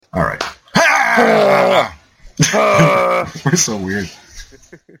All right. We're so weird.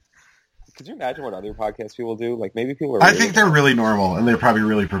 Could you imagine what other podcast people do? Like, maybe people are... I think they're really normal, and they're probably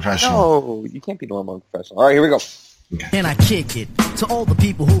really professional. No, you can't be normal and professional. All right, here we go. And I kick it to all the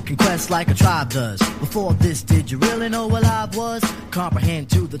people who can quest like a tribe does. Before this, did you really know what I was? Comprehend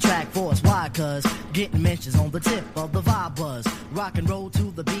to the track force, why? Cause getting mentions on the tip of the vibe buzz. Rock and roll to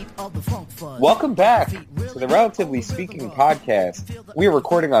the beat of the funk fuzz. Welcome back to the Relatively Speaking podcast. We are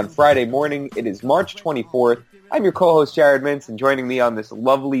recording on Friday morning. It is March 24th. I'm your co-host, Jared Mintz, and joining me on this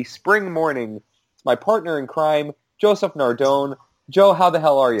lovely spring morning is my partner in crime, Joseph Nardone. Joe, how the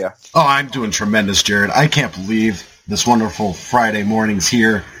hell are you? Oh, I'm doing tremendous, Jared. I can't believe this wonderful Friday morning's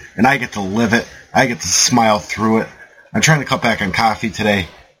here, and I get to live it. I get to smile through it. I'm trying to cut back on coffee today,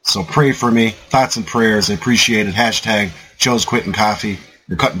 so pray for me. Thoughts and prayers. I appreciate it. Hashtag Joe's quitting coffee.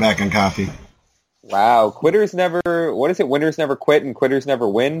 You're cutting back on coffee. Wow. Quitters never... What is it? Winners never quit and quitters never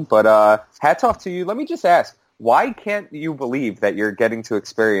win. But hats off to you. Let me just ask, why can't you believe that you're getting to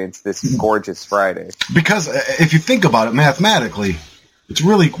experience this gorgeous Friday? Because if you think about it mathematically, it's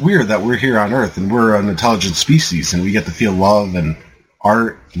really weird that we're here on Earth and we're an intelligent species and we get to feel love and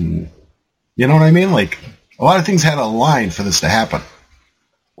art and, you know what I mean? Like, a lot of things had to align for this to happen.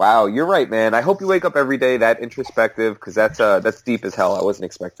 Wow, you're right, man. I hope you wake up every day that introspective, because that's deep as hell. I wasn't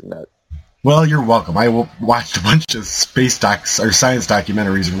expecting that. Well, you're welcome. I watched a bunch of space docs or science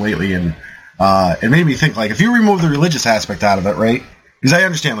documentaries lately, and it made me think, like, if you remove the religious aspect out of it, right? Because I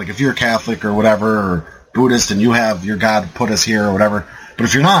understand, like, if you're Catholic or whatever, or Buddhist, and you have your God put us here or whatever, but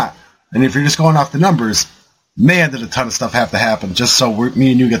if you're not, and if you're just going off the numbers, man, did a ton of stuff have to happen just so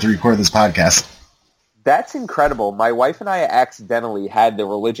me and you get to record this podcast. That's incredible. My wife and I accidentally had the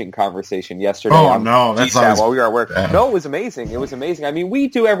religion conversation yesterday. Oh, no. That's GSAT while we were at work. No, it was amazing. It was amazing. I mean, we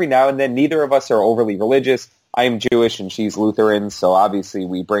do every now and then. Neither of us are overly religious. I am Jewish and she's Lutheran, so obviously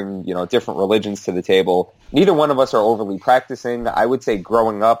we bring, different religions to the table. Neither one of us are overly practicing. I would say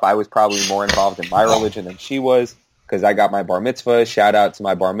growing up, I was probably more involved in my religion than she was, because I got my bar mitzvah. Shout out to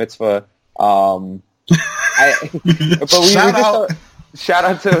my bar mitzvah. Shout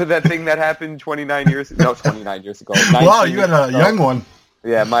out to that thing that happened 29 years ago. Wow, you had a young one.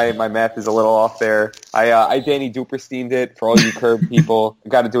 Yeah, my math is a little off there. I Danny Dupersteined it for all you Curb people.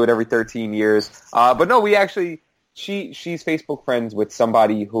 Got to do it every 13 years. But no, she's Facebook friends with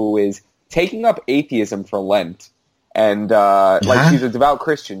somebody who is taking up atheism for Lent. And she's a devout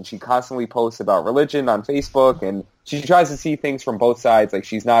Christian. She constantly posts about religion on Facebook, and she tries to see things from both sides. Like,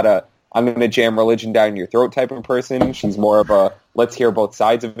 she's not a I'm going to jam religion down your throat type of person. She's more of a let's hear both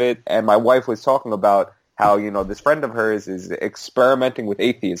sides of it. And my wife was talking about how, this friend of hers is experimenting with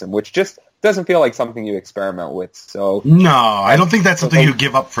atheism, which just doesn't feel like something you experiment with. So no, I don't think that's something you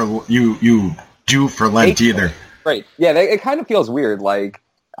give up for, you do for Lent either. Right. Yeah, it kind of feels weird. Like,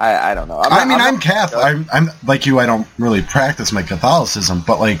 I don't know. I'm Catholic. I'm like you. I don't really practice my Catholicism,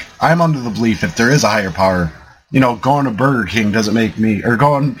 but like I'm under the belief if there is a higher power, going to Burger King doesn't make me, or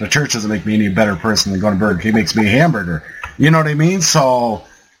going to church doesn't make me any better person than going to Burger King makes me a hamburger. You know what I mean? So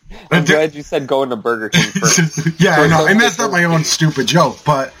I'm glad you said going to Burger King first. Yeah, I know. I messed up my own stupid joke,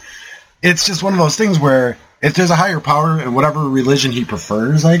 but it's just one of those things where if there's a higher power and whatever religion he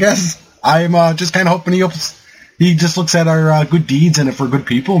prefers, I guess, I'm just kind of hoping he just looks at our good deeds and if we're good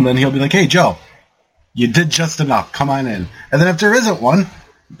people, and then he'll be like, hey, Joe, you did just enough. Come on in. And then if there isn't one,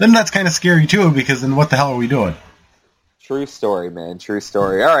 then that's kind of scary, too, because then what the hell are we doing? True story, man. True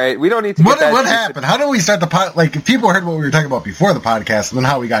story. All right, we don't need to What happened? How did we start the pod? Like, if people heard what we were talking about before the podcast and then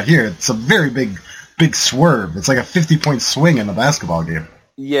how we got here, it's a very big swerve. It's like a 50-point swing in a basketball game.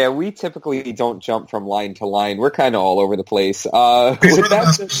 Yeah, we typically don't jump from line to line. We're kind of all over the place. We're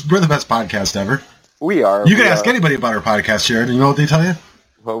the best podcast ever. We are. You can ask anybody about our podcast, Jared. You know what they tell you?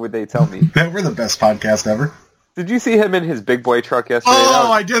 What would they tell me? That we're the best podcast ever. Did you see him in his big boy truck yesterday?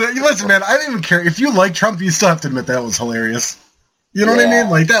 I did it. Listen, man, I didn't even care. If you like Trump, you still have to admit that was hilarious. You know what I mean?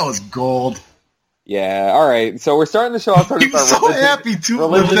 Like, that was gold. Yeah, all right. So we're starting the show off talking about religion. He was so happy,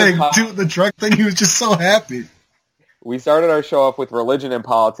 tooting the truck thing. He was just so happy. We started our show off with religion and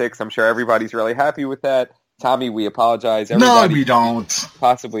politics. I'm sure everybody's really happy with that. Tommy, we apologize. No, we don't.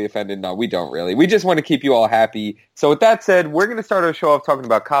 Possibly offended. No, we don't really. We just want to keep you all happy. So with that said, we're going to start our show off talking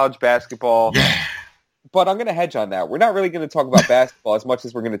about college basketball. Yeah. But I'm going to hedge on that. We're not really going to talk about basketball as much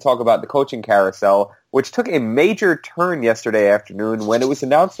as we're going to talk about the coaching carousel, which took a major turn yesterday afternoon when it was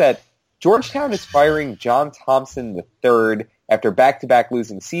announced that Georgetown is firing John Thompson III after back-to-back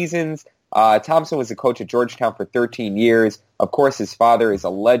losing seasons. Thompson was a coach at Georgetown for 13 years. Of course, his father is a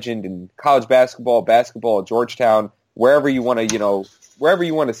legend in college basketball at Georgetown, wherever you want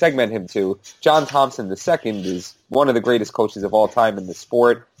to segment him to. John Thompson II is one of the greatest coaches of all time in the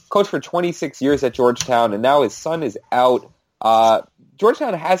sport. coached for 26 years at Georgetown, and now his son is out.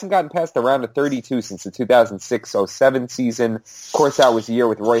 Georgetown hasn't gotten past the round of 32 since the 2006-07 season. Of course, that was the year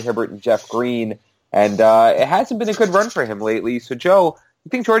with Roy Hibbert and Jeff Green, and it hasn't been a good run for him lately. So, Joe, you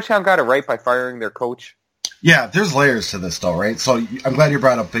think Georgetown got it right by firing their coach? Yeah, there's layers to this, though, right? So I'm glad you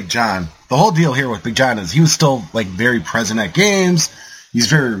brought up Big John. The whole deal here with Big John is he was still, like, very present at games. He's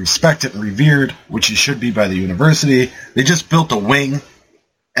very respected and revered, which he should be by the university. They just built a wing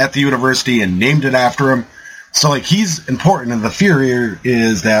at the university and named it after him. So, like, he's important, and the fear here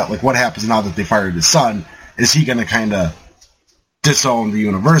is that, like, what happens now that they fired his son? Is he going to kind of disown the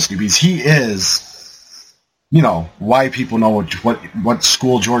university? Because he is, you know, why people know what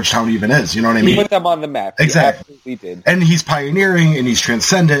school Georgetown even is. You know what I mean? He put them on the map. Exactly. He absolutely did. And he's pioneering, and he's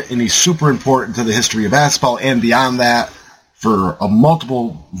transcendent, and he's super important to the history of basketball, and beyond that, for a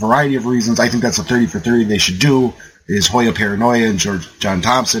multiple variety of reasons. I think that's a 30 for 30 they should do, is Hoya Paranoia and John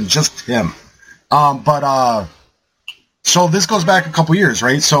Thompson, just him. So this goes back a couple years,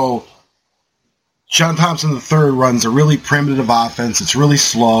 right? So John Thompson III runs a really primitive offense. It's really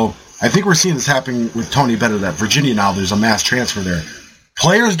slow. I think we're seeing this happening with Tony Bennett at Virginia now. There's a mass transfer there.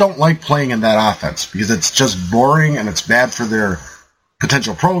 Players don't like playing in that offense because it's just boring and it's bad for their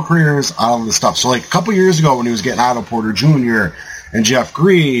potential pro careers, all of this stuff. So like a couple years ago when he was getting Otto Porter Jr. and Jeff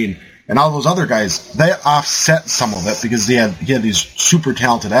Green and all those other guys, they offset some of it because he had these super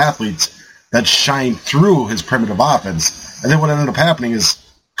talented athletes that shine through his primitive offense. And then what ended up happening is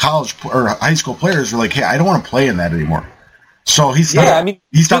college or high school players were like, hey, I don't want to play in that anymore. So he stopped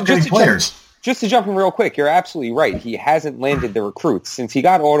getting players. Just to jump in real quick, you're absolutely right. He hasn't landed the recruits. Since he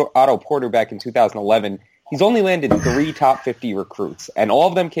got Otto Porter back in 2011, he's only landed 3 top 50 recruits, and all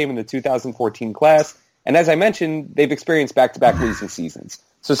of them came in the 2014 class. And as I mentioned, they've experienced back-to-back losing seasons.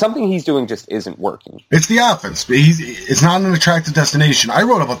 So something he's doing just isn't working. It's the offense. It's not an attractive destination. I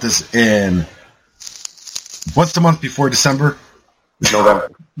wrote about this in, what's the month before December?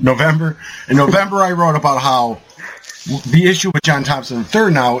 November. In November, I wrote about how the issue with John Thompson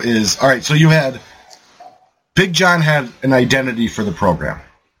III now is, all right, so you had, Big John had an identity for the program.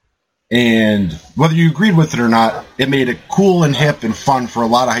 And whether you agreed with it or not, it made it cool and hip and fun for a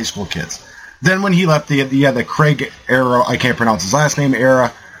lot of high school kids. Then when he left, the Craig era, I can't pronounce his last name,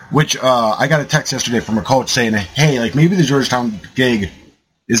 era, which I got a text yesterday from a coach saying, hey, like maybe the Georgetown gig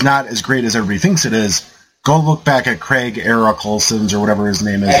is not as great as everybody thinks it is. Go look back at Craig era Colson's or whatever his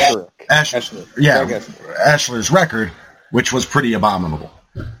name is. Ashler. Yeah, Ashler's record, which was pretty abominable.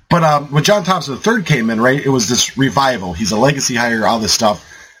 But when John Thompson III came in, right, it was this revival. He's a legacy hire, all this stuff.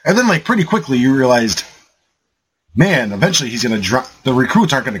 And then, like, pretty quickly you realized, man, eventually he's going to drop. The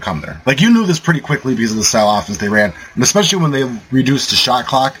recruits aren't going to come there. Like, you knew this pretty quickly because of the style offense they ran. And especially when they reduced the shot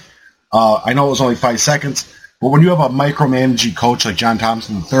clock. I know it was only 5 seconds. But when you have a micromanaging coach like John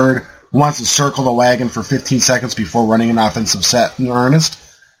Thompson III who wants to circle the wagon for 15 seconds before running an offensive set in earnest,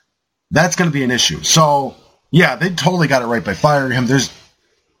 that's going to be an issue. So, yeah, they totally got it right by firing him. There's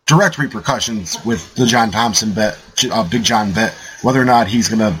direct repercussions with the John Thompson bet, Big John bet, whether or not he's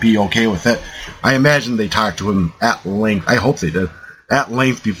going to be okay with it. I imagine they talked to him at length. I hope they did. At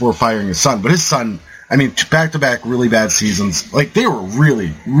length before firing his son. But his son, I mean, back-to-back really bad seasons. Like, they were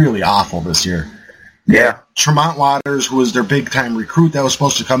really, really awful this year. Yeah. Tremont Waters, who was their big-time recruit that was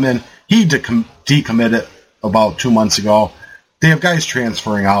supposed to come in, he decommitted about 2 months ago. They have guys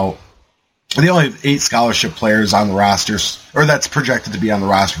transferring out. They only have 8 scholarship players on the rosters, or that's projected to be on the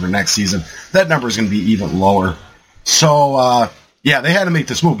roster for next season. That number is going to be even lower. So, yeah, they had to make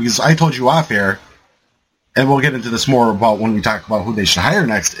this move because I told you off air, and we'll get into this more about when we talk about who they should hire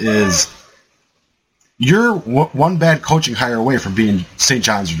next, is you're one bad coaching hire away from being St.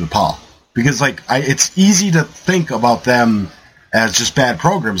 John's or DePaul. Because, like, it's easy to think about them as just bad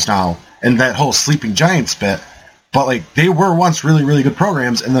programs now, and that whole sleeping giants bit. But, like, they were once really, really good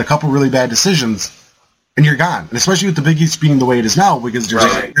programs, and then a couple really bad decisions, and you're gone. And especially with the Big East being the way it is now, because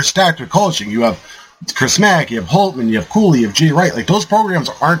you're stacked with coaching. You have Chris Mack, you have Holtman, you have Cooley, you have Jay Wright. Like, those programs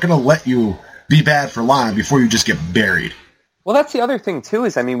aren't going to let you be bad for long before you just get buried. Well, that's the other thing, too,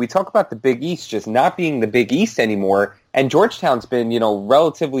 is, I mean, we talk about the Big East just not being the Big East anymore, and Georgetown's been,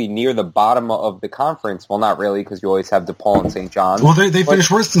 relatively near the bottom of the conference. Well, not really, because you always have DePaul and St. John's. Well, they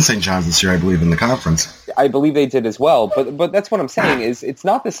finished worse than St. John's this year, I believe, in the conference. I believe they did as well, but that's what I'm saying, is it's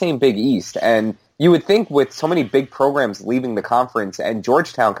not the same Big East, and you would think with so many big programs leaving the conference and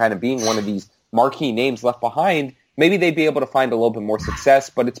Georgetown kind of being one of these marquee names left behind, maybe they'd be able to find a little bit more success,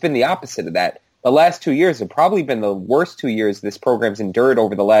 but it's been the opposite of that. The last 2 years have probably been the worst 2 years this program's endured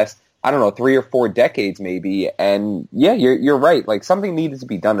over the last, 3 or 4 decades maybe. And yeah, you're right. Like, something needed to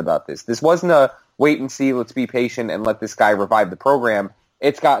be done about this. This wasn't a wait and see, let's be patient and let this guy revive the program.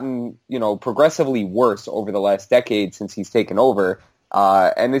 it's gotten, progressively worse over the last decade since he's taken over.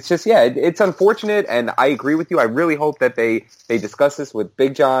 And it's just, it's unfortunate, and I agree with you. I really hope that they discuss this with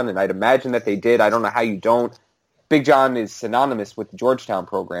Big John, and I'd imagine that they did. I don't know how you don't. Big John is synonymous with the Georgetown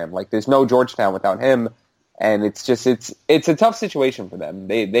program. Like, there's no Georgetown without him, and it's just, it's a tough situation for them.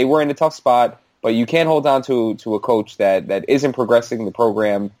 They were in a tough spot, but you can't hold on to a coach that isn't progressing the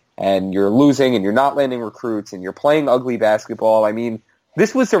program, and you're losing, and you're not landing recruits, and you're playing ugly basketball. I mean,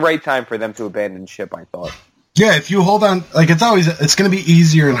 this was the right time for them to abandon ship, I thought. Yeah, if you hold on, like, it's going to be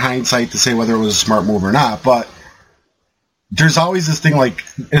easier in hindsight to say whether it was a smart move or not, but there's always this thing, like,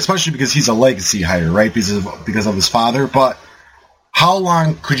 especially because he's a legacy hire, right, because of his father, but how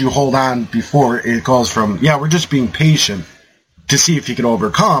long could you hold on before it goes from, we're just being patient to see if he can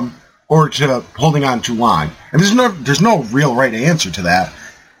overcome, or to holding on too long? And there's no real right answer to that,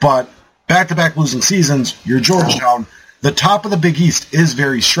 but back-to-back losing seasons, you're Georgetown, the top of the Big East is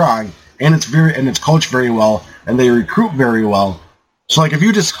very strong, and it's coached very well, and they recruit very well. So, like, if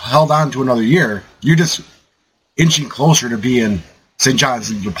you just held on to another year, you're just inching closer to being St.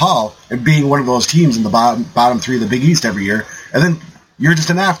 John's and DePaul and being one of those teams in the bottom three of the Big East every year, and then you're just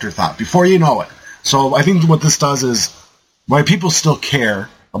an afterthought before you know it. So I think what this does is why people still care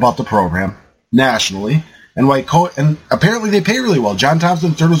about the program nationally, and and apparently they pay really well. John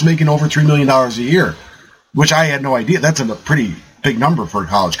Thompson III was making over $3 million a year, which I had no idea. That's a pretty big number for a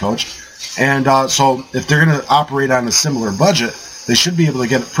college coach. And so if they're going to operate on a similar budget, they should be able to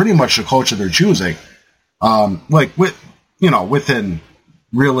get pretty much the coach of their choosing. Within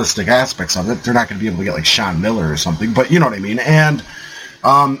realistic aspects of it, they're not going to be able to get like Sean Miller or something, but you know what I mean. And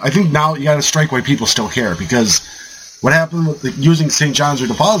I think now you got to strike why people still care, because what happened with using St. John's or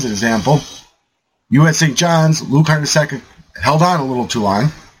DePaul as an example, you had St. John's, Luke Hornacek held on a little too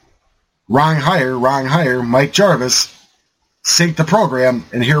long, wrong hire, Mike Jarvis sank the program,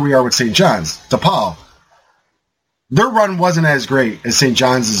 and here we are with St. John's. DePaul, their run wasn't as great as St.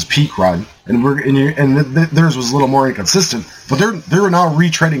 John's peak run, and theirs was a little more inconsistent, but they're now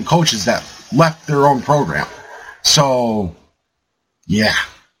retreading coaches that left their own program. So, yeah.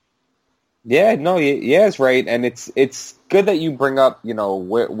 Yeah, no, it's right, and it's good that you bring up,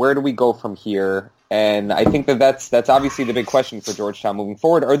 where do we go from here? And I think that's obviously the big question for Georgetown moving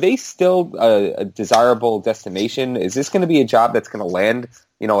forward. Are they still a desirable destination? Is this going to be a job that's going to land,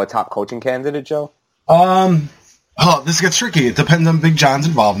 a top coaching candidate, Joe? This gets tricky. It depends on Big John's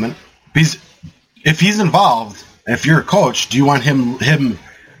involvement. Because if he's involved, if you're a coach, do you want him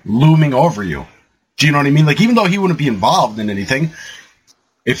looming over you? Do you know what I mean? Like, even though he wouldn't be involved in anything,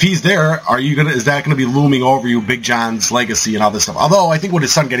 if he's there, is that going to be looming over you, Big John's legacy and all this stuff? Although I think with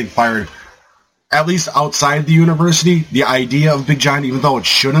his son getting fired, at least outside the university, the idea of Big John, even though it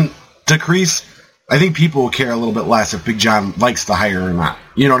shouldn't decrease, I think people will care a little bit less if Big John likes the hire or not.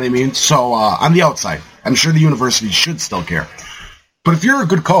 You know what I mean? So on the outside, I'm sure the university should still care. But if you're a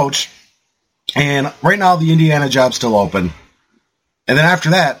good coach, and right now the Indiana job's still open, and then after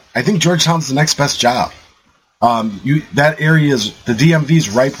that, I think Georgetown's the next best job. That area the DMV's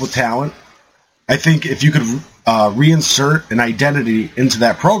ripe with talent. I think if you could reinsert an identity into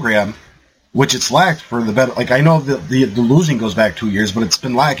that program, which it's lacked for the better. Like, I know the losing goes back 2 years, but it's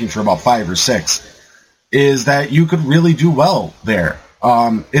been lacking for about 5 or 6. Is that you could really do well there.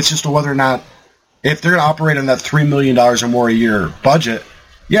 It's just whether or not, if they're going to operate on that $3 million or more a year budget,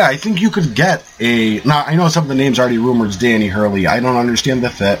 yeah, I think you could get now, I know some of the names already rumored is Danny Hurley. I don't understand the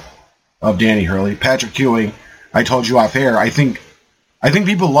fit of Danny Hurley. Patrick Ewing, I told you off air, I think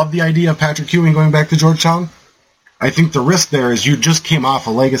people love the idea of Patrick Ewing going back to Georgetown. I think the risk there is you just came off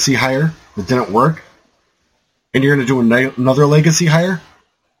a legacy hire that didn't work, and you're going to do another legacy hire.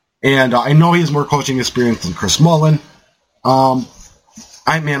 And I know he has more coaching experience than Chris Mullen.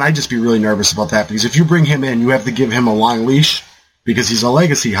 I'd just be really nervous about that, because if you bring him in, you have to give him a long leash because he's a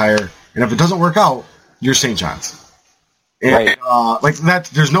legacy hire, and if it doesn't work out, you're St. John's. And, right. Like that,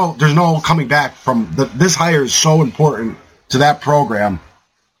 there's no coming back from this hire is so important to that program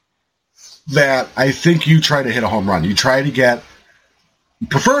that I think you try to hit a home run.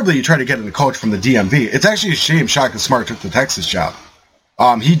 Preferably you try to get a coach from the DMV. It's actually a shame Shaka Smart took the Texas job.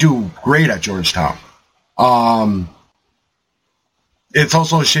 He'd do great at Georgetown. It's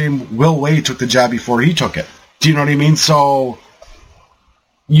also a shame Will Wade took the job before he took it. Do you know what I mean? So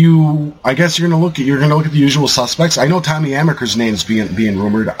I guess you're gonna look at the usual suspects. I know Tommy Amaker's name's being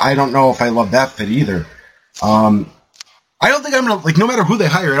rumored. I don't know if I love that fit either. I don't think I'm gonna, like, no matter who they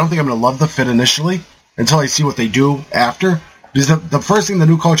hire, I don't think I'm gonna love the fit initially until I see what they do after. Because the first thing the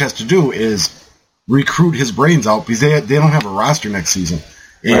new coach has to do is recruit his brains out, because they don't have a roster next season.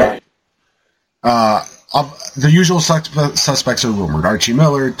 And, the usual suspects are rumored. Archie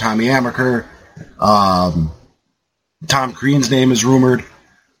Miller, Tommy Amaker, Tom Crean's name is rumored.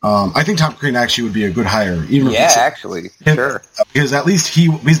 I think Tom Crean actually would be a good hire. Sure. Because at least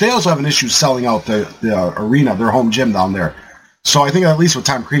because they also have an issue selling out the arena, their home gym down there. So I think at least with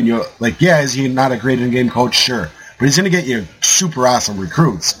Tom Crean, is he not a great in-game coach? Sure. But he's going to get you super awesome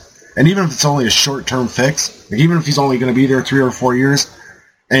recruits. And even if it's only a short-term fix, like even if he's only going to be there 3 or 4 years,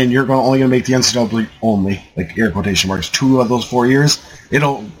 and you're only going to make the NCAA only, like air quotation marks, 2 of those 4 years,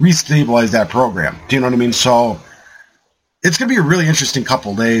 it'll restabilize that program. Do you know what I mean? So it's going to be a really interesting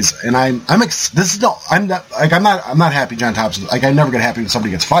couple days, and I'm not happy John Thompson. Like I never get happy when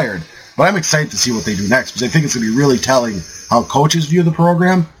somebody gets fired, but I'm excited to see what they do next because I think it's going to be really telling how coaches view the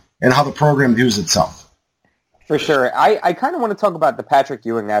program and how the program views itself. For sure. I kind of want to talk about the Patrick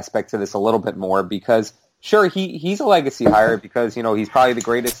Ewing aspect of this a little bit more because, sure, he's a legacy hire because, he's probably the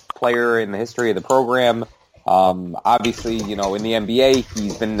greatest player in the history of the program. Obviously, in the NBA,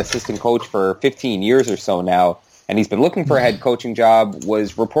 he's been an assistant coach for 15 years or so now, and he's been looking for a head coaching job,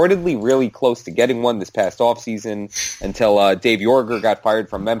 was reportedly really close to getting one this past offseason until Dave Yorger got fired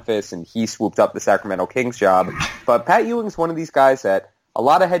from Memphis, and he swooped up the Sacramento Kings job. But Pat Ewing's one of these guys that a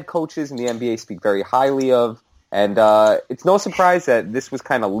lot of head coaches in the NBA speak very highly of. And it's no surprise that this was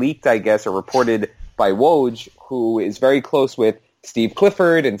kind of leaked, I guess, or reported by Woj, who is very close with Steve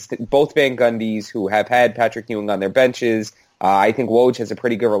Clifford and both Van Gundy's, who have had Patrick Ewing on their benches. I think Woj has a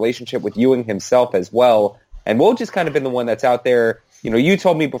pretty good relationship with Ewing himself as well. And Woj has kind of been the one that's out there. You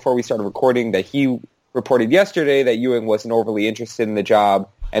told me before we started recording that he reported yesterday that Ewing wasn't overly interested in the job.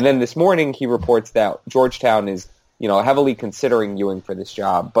 And then this morning he reports that Georgetown is, heavily considering Ewing for this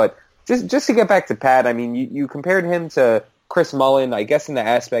job. But Just to get back to Pat, I mean, you compared him to Chris Mullin, I guess in the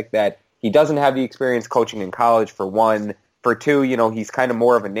aspect that he doesn't have the experience coaching in college, for one. For two, he's kind of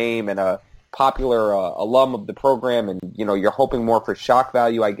more of a name and a popular alum of the program, and, you're hoping more for shock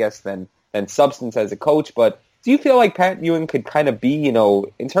value, I guess, than substance as a coach. But do you feel like Pat Ewing could kind of be,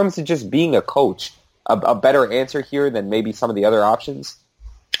 in terms of just being a coach, a better answer here than maybe some of the other options?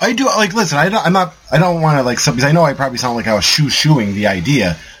 I do. Listen, I don't want to, because I know I probably sound like I was shoo-shooing the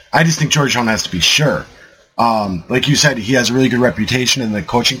idea. I just think Georgetown has to be sure. Like you said, he has a really good reputation in the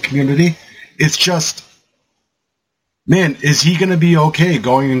coaching community. It's just, man, is he going to be okay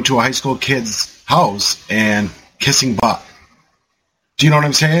going into a high school kid's house and kissing butt? Do you know what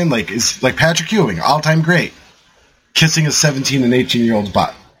I'm saying? Like Patrick Ewing, all-time great, kissing a 17 and 18-year-old's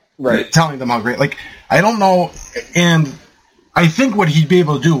butt. Right. Telling them how great. I don't know. And I think what he'd be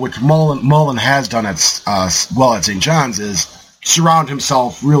able to do, which Mullen has done at St. John's, is surround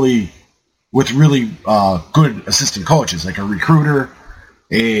himself with really good assistant coaches, like a recruiter,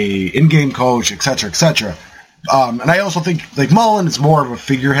 a in-game coach, etc., etc. And I also think Mullen is more of a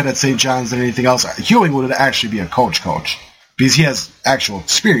figurehead at St. John's than anything else. Ewing would actually be a coach because he has actual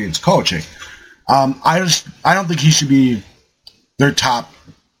experience coaching. I don't think he should be their top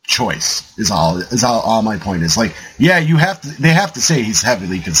choice. Is all my point is. They have to say he's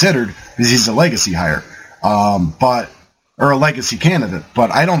heavily considered because he's a legacy hire. Or a legacy candidate, but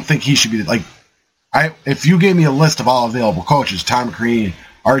I don't think he should be if you gave me a list of all available coaches, Tom Crean,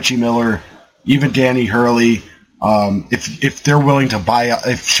 Archie Miller, even Danny Hurley, if they're willing to buy out,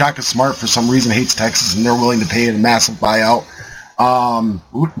 if Shaka Smart for some reason hates Texas and they're willing to pay a massive buyout,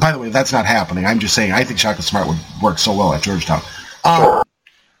 by the way, that's not happening. I'm just saying I think Shaka Smart would work so well at Georgetown. All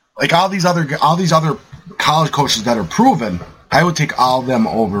these other college coaches that are proven, I would take all of them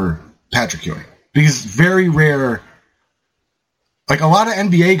over Patrick Ewing because it's very rare. A lot of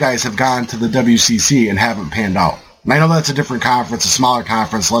NBA guys have gone to the WCC and haven't panned out. And I know that's a different conference, a smaller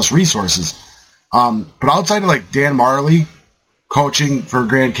conference, less resources. But outside of Dan Marley coaching for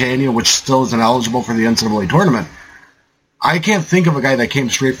Grand Canyon, which still isn't eligible for the NCAA tournament, I can't think of a guy that came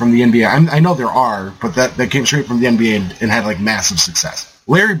straight from the NBA. I know there are, but that came straight from the NBA and had massive success.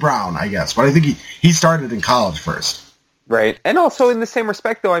 Larry Brown, I guess, but I think he started in college first. Right. And also in the same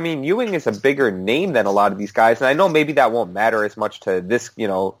respect, though, I mean, Ewing is a bigger name than a lot of these guys. And I know maybe that won't matter as much to this,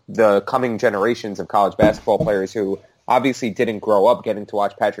 the coming generations of college basketball players who obviously didn't grow up getting to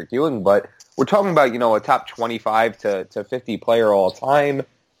watch Patrick Ewing. But we're talking about, a top 25 to 50 player all time.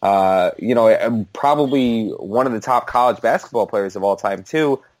 Probably one of the top college basketball players of all time,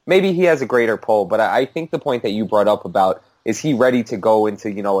 too. Maybe he has a greater pull. But I think the point that you brought up about is he ready to go into,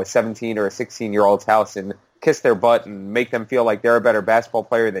 a 17 or a 16-year-old's house and kiss their butt and make them feel like they're a better basketball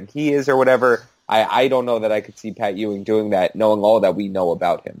player than he is or whatever. I don't know that I could see Pat Ewing doing that, knowing all that we know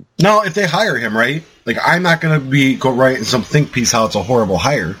about him. No, if they hire him, right? I'm not going to go write in some think piece how it's a horrible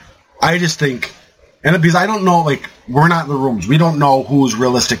hire. I just think, and because I don't know, we're not in the rooms. We don't know who's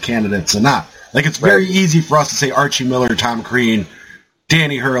realistic candidates and not. Like, it's very easy for us to say Archie Miller, Tom Crean,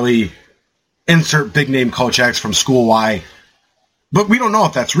 Danny Hurley, insert big name coach X from school Y. But we don't know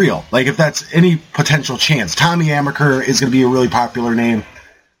if that's real. Like, if that's any potential chance. Tommy Amaker is going to be a really popular name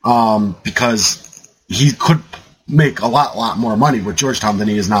because he could make a lot more money with Georgetown than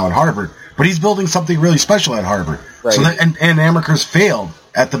he is now at Harvard. But he's building something really special at Harvard. Right. So and Amaker's failed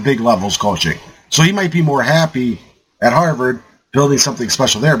at the big levels coaching. So he might be more happy at Harvard building something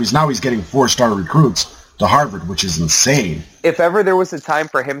special there because now he's getting 4-star recruits to Harvard, which is insane. If ever there was a time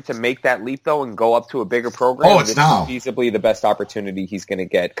for him to make that leap, though, and go up to a bigger program, it's now. Feasibly the best opportunity he's going to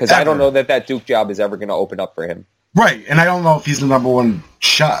get. Because I don't know that Duke job is ever going to open up for him. Right, and I don't know if he's the number one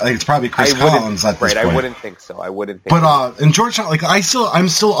shot. Like, it's probably Chris Collins at this point. I wouldn't think so. But in Georgetown, like I'm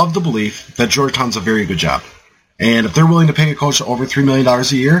still of the belief that Georgetown's a very good job, and if they're willing to pay a coach over $3 million a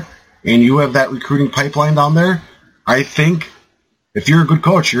year, and you have that recruiting pipeline down there, I think if you're a good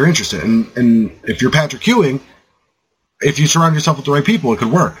coach, you're interested, and if you're Patrick Ewing, if you surround yourself with the right people, it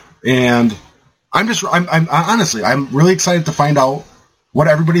could work. And I'm honestly, I'm really excited to find out what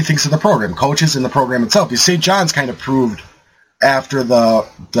everybody thinks of the program, coaches in the program itself. Because St. John's kind of proved after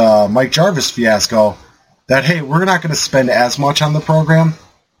the Mike Jarvis fiasco that, hey, we're not going to spend as much on the program,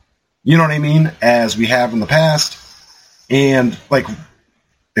 you know what I mean, as we have in the past. And, like,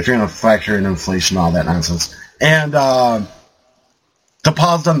 if you're going to factor in inflation, all that nonsense. And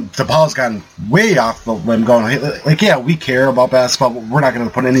DePaul's gotten way off the limb going, like, yeah, we care about basketball, but we're not going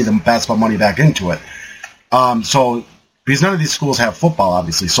to put any of the basketball money back into it. So... because none of these schools have football,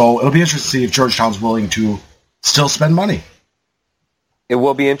 obviously. So it'll be interesting to see if Georgetown's willing to still spend money. It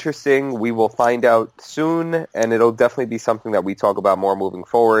will be interesting. We will find out soon, and it'll definitely be something that we talk about more moving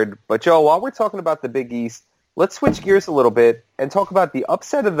forward. But, Joe, while we're talking about the Big East, let's switch gears a little bit and talk about the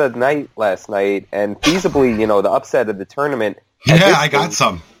upset of the night last night and feasibly, the upset of the tournament. Yeah, I got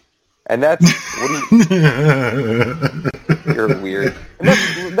some. And that's... You're weird.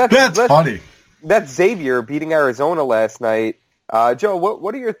 That's funny. That's Xavier beating Arizona last night. Joe,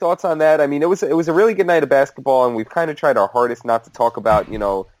 what are your thoughts on that? I mean, it was a really good night of basketball, and we've kind of tried our hardest not to talk about,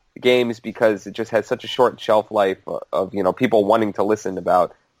 the games because it just has such a short shelf life of, people wanting to listen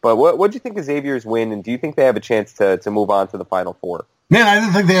about. But what do you think of Xavier's win, and do you think they have a chance to move on to the Final Four? Man, I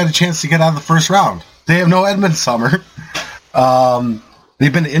didn't think they had a chance to get out of the first round. They have no Edmund Summer.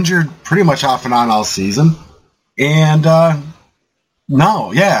 They've been injured pretty much off and on all season. And...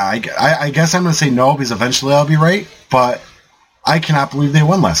 no, yeah, I guess I'm going to say no because eventually I'll be right, but I cannot believe they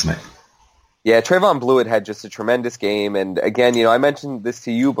won last night. Yeah, Trayvon Blewett had just a tremendous game, and again, I mentioned this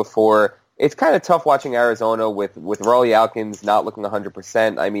to you before, it's kind of tough watching Arizona with Rollie Alkins not looking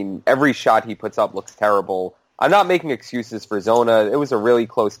 100%. I mean, every shot he puts up looks terrible. I'm not making excuses for Zona. It was a really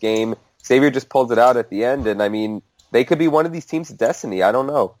close game. Xavier just pulled it out at the end, and I mean, they could be one of these teams of destiny. I don't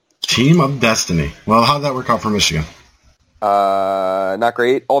know. Team of destiny. Well, how'd that work out for Michigan? Not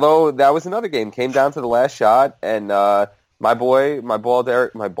great. Although that was another game. Came down to the last shot, and my boy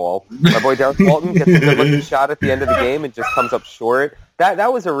Derek Walton gets a good-looking shot at the end of the game and just comes up short.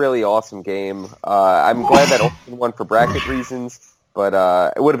 That was a really awesome game. I'm glad that Oregon won for bracket reasons, but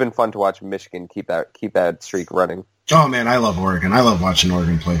it would have been fun to watch Michigan keep that streak running. Oh man, I love Oregon. I love watching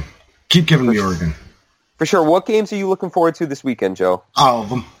Oregon play. Keep giving me Oregon. For sure. What games are you looking forward to this weekend, Joe? All of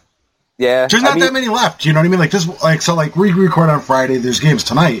them. Yeah, there's not that many left. You know what I mean? Like we record on Friday. There's games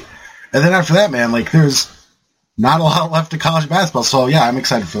tonight, and then after that, man, like there's not a lot left of college basketball. So yeah, I'm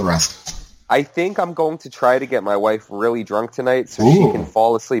excited for the rest. I think I'm going to try to get my wife really drunk tonight so she can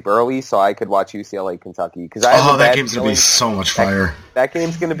fall asleep early, so I could watch UCLA Kentucky. Because that game's gonna be so much fire. That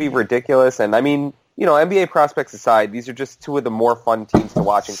game's gonna be ridiculous, and I mean, NBA prospects aside, these are just two of the more fun teams to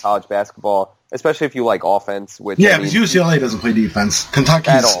watch in college basketball. Especially if you like offense. Because UCLA doesn't play defense.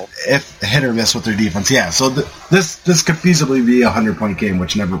 Kentucky's if hit or miss with their defense. Yeah, so this could feasibly be a 100-point game,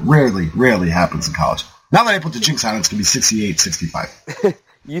 which rarely happens in college. Now that I put the jinx on, it's going to be 68-65.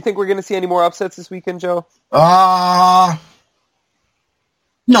 You think we're going to see any more upsets this weekend, Joe? No.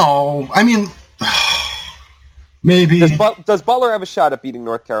 I mean, maybe. Does Butler have a shot at beating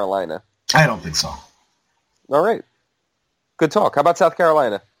North Carolina? I don't think so. All right. Good talk. How about South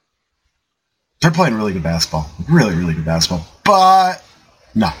Carolina? They're playing really good basketball. Really, really good basketball. But,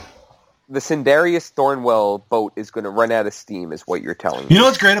 no. The Sindarius Thornwell boat is going to run out of steam, is what you're telling me. You know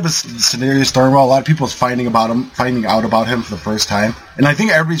what's great about Sindarius Thornwell? A lot of people is finding out about him for the first time. And I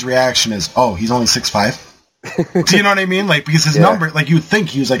think everybody's reaction is, oh, he's only 6'5". Do you know what I mean? Like, because his number, like, you'd think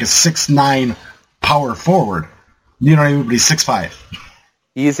he was like a 6'9" power forward. You know what I mean? But he's 6'5".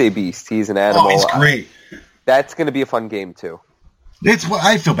 He is a beast. He's an animal. Oh, he's great. That's going to be a fun game, too.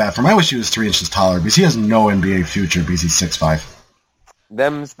 I feel bad for him. I wish he was 3 inches taller because he has no NBA future because he's 6'5".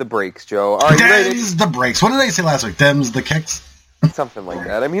 Them's the breaks, Joe. All right, them's the breaks. What did I say last week? Them's the kicks? Something like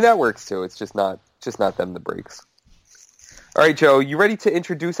that. I mean, that works too. It's just not them the breaks. All right, Joe, you ready to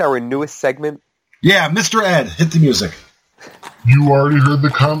introduce our newest segment? Yeah, Mr. Ed, hit the music. You already heard the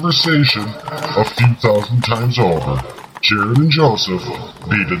conversation a few thousand times over. Jared and Joseph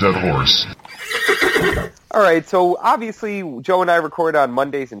beat a dead horse. All right, so obviously Joe and I record on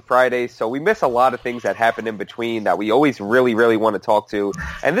Mondays and Fridays, so we miss a lot of things that happen in between that we always really, really want to talk to.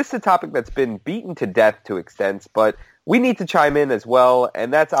 And this is a topic that's been beaten to death to extents, but we need to chime in as well,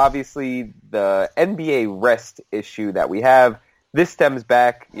 and that's obviously the NBA rest issue that we have. This stems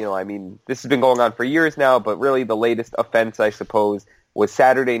back, this has been going on for years now, but really the latest offense, I suppose, was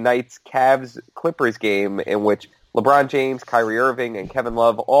Saturday night's Cavs-Clippers game in which LeBron James, Kyrie Irving, and Kevin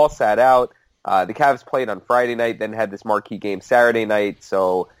Love all sat out. The Cavs played on Friday night, then had this marquee game Saturday night,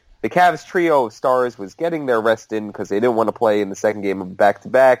 so the Cavs trio of stars was getting their rest in because they didn't want to play in the second game of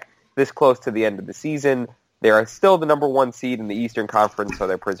back-to-back this close to the end of the season. They are still the number one seed in the Eastern Conference, so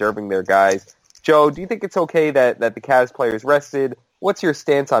they're preserving their guys. Joe, do you think it's okay that the Cavs players rested? What's your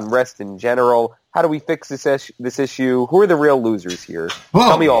stance on rest in general? How do we fix this issue? Who are the real losers here?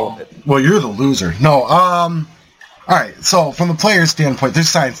 Tell me all of it. Well, you're the loser. No, all right, so from the player's standpoint, there's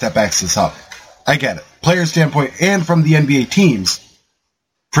science that backs this up. I get it. Player's standpoint, and from the NBA teams,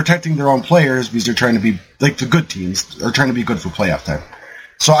 protecting their own players because they're trying to be, like the good teams, are trying to be good for playoff time.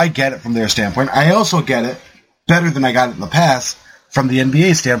 So I get it from their standpoint. I also get it, better than I got it in the past, from the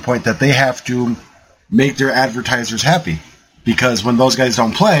NBA standpoint, that they have to make their advertisers happy. Because when those guys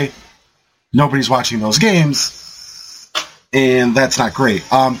don't play, nobody's watching those games, and that's not great.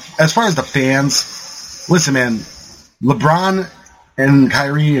 As far as the fans, listen, man, LeBron and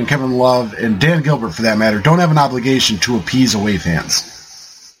Kyrie and Kevin Love and Dan Gilbert, for that matter, don't have an obligation to appease away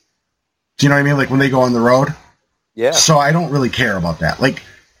fans. Do you know what I mean? Like when they go on the road? Yeah. So I don't really care about that. Like,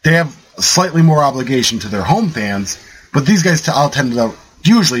 they have a slightly more obligation to their home fans, but these guys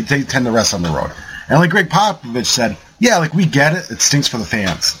usually they tend to rest on the road. And like Greg Popovich said, yeah, like we get it. It stinks for the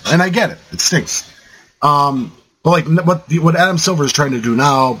fans. And I get it. It stinks. But like what Adam Silver is trying to do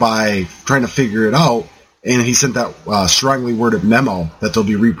now by trying to figure it out, and he sent that strongly worded memo that there'll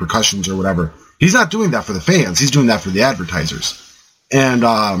be repercussions or whatever. He's not doing that for the fans. He's doing that for the advertisers. And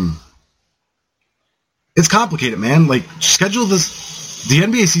it's complicated, man. Like, schedule this. The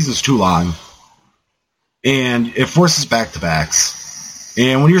NBA season's too long, and it forces back-to-backs.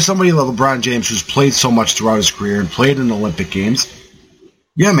 And when you're somebody like LeBron James, who's played so much throughout his career and played in Olympic Games,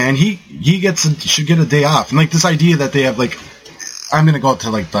 yeah, man, he should get a day off. And like this idea that they have, like, I'm going to go to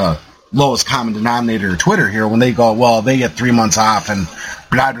like the lowest common denominator of Twitter here when they go, well, they get 3 months off and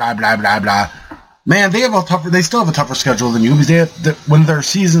blah blah blah blah blah. Man, they still have a tougher schedule than you because when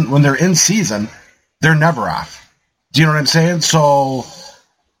they're in season, they're never off. Do you know what I'm saying? So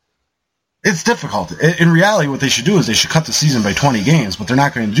it's difficult. In reality, what they should do is they should cut the season by 20 games, but they're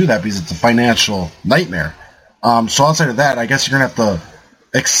not going to do that because it's a financial nightmare. So outside of that, I guess you're going to have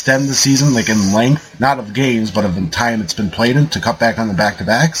to extend the season, like in length, not of games, but of the time it's been played in, to cut back on the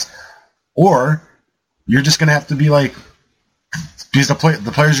back-to-backs. Or you're just going to have to be like, because the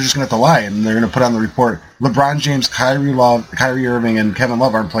players are just going to have to lie, and they're going to put on the report, LeBron James, Kyrie Irving, and Kevin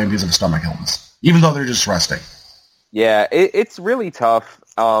Love aren't playing because of stomach illness, even though they're just resting. Yeah, it's really tough.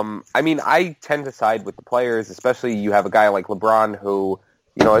 I mean, I tend to side with the players, especially you have a guy like LeBron who,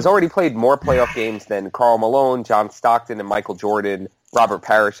 has already played more playoff games than Karl Malone, John Stockton, and Michael Jordan, Robert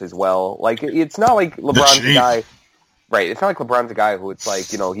Parrish as well. Like, it's not like LeBron's a guy... Right, it's not like LeBron's a guy who it's like,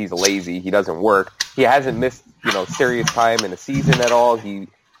 he's lazy, he doesn't work. He hasn't missed, serious time in a season at all.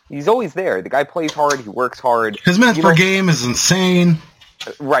 He's always there. The guy plays hard, he works hard. His minutes per game is insane.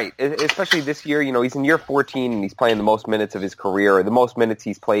 Right, especially this year, he's in year 14 and he's playing the most minutes of his career, or the most minutes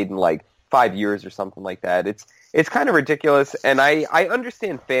he's played in like 5 years or something like that. It's kind of ridiculous, and I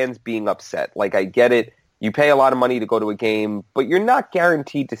understand fans being upset. Like, I get it. You pay a lot of money to go to a game, but you're not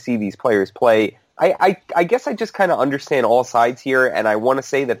guaranteed to see these players play. I guess I just kind of understand all sides here, and I want to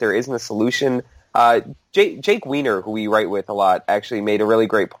say that there isn't a solution. Jake Wiener, who we write with a lot, actually made a really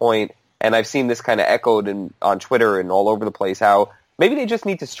great point, and I've seen this kind of echoed on Twitter and all over the place, how maybe they just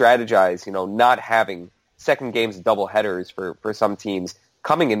need to strategize, not having second games of double headers for some teams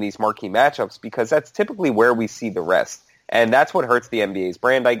coming in these marquee matchups, because that's typically where we see the rest. And that's what hurts the NBA's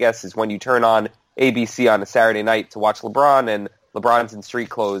brand, I guess, is when you turn on ABC on a Saturday night to watch LeBron, and LeBron's in street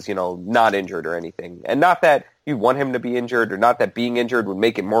clothes, not injured or anything. And not that you want him to be injured, or not that being injured would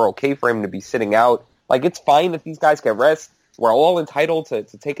make it more okay for him to be sitting out. Like, it's fine that these guys get rest. We're all entitled to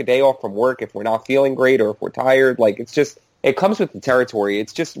take a day off from work if we're not feeling great or if we're tired. Like, it comes with the territory.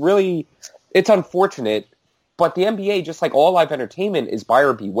 It's just really, it's unfortunate, But the NBA, just like all live entertainment, is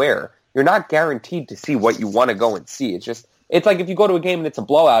buyer beware. You're not guaranteed to see what you want to go and see. It's like if you go to a game and it's a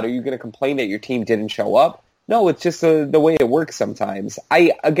blowout, are you going to complain that your team didn't show up? No, it's just the way it works sometimes.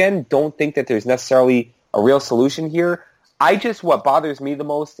 I, again, don't think that there's necessarily a real solution here. What bothers me the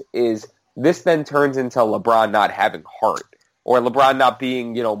most is this then turns into LeBron not having heart, or LeBron not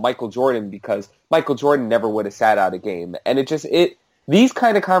being, Michael Jordan, because Michael Jordan never would have sat out a game. And these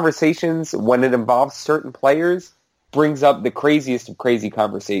kind of conversations, when it involves certain players, brings up the craziest of crazy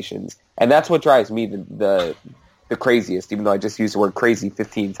conversations. And that's what drives me the craziest, even though I just used the word crazy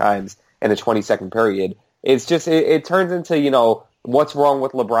 15 times in a 20-second period. It's just, it turns into, what's wrong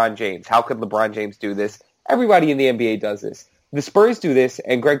with LeBron James? How could LeBron James do this? Everybody in the NBA does this. The Spurs do this,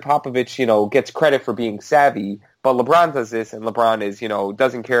 and Greg Popovich, gets credit for being savvy, but LeBron does this, and LeBron is,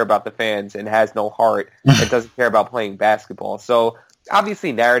 doesn't care about the fans and has no heart and doesn't care about playing basketball. So,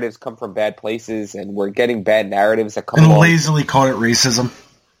 obviously, narratives come from bad places, and we're getting bad narratives that come and along. lazily call it racism.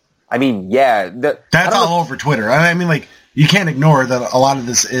 I mean, yeah. That's all over Twitter. I mean, like, you can't ignore that a lot of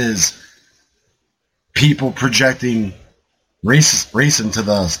this is people projecting race into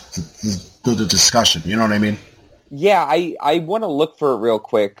the discussion. You know what I mean? Yeah, I want to look for it real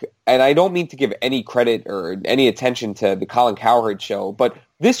quick, and I don't mean to give any credit or any attention to the Colin Cowherd show, but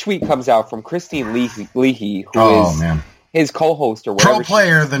this tweet comes out from Christine Leahy, who is his co-host or whatever. Pro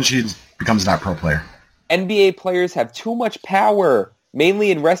player, then she becomes not pro player. NBA players have too much power,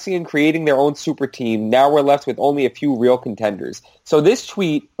 mainly in resting and creating their own super team. Now we're left with only a few real contenders. So this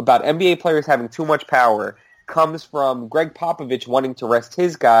tweet about NBA players having too much power comes from Greg Popovich wanting to rest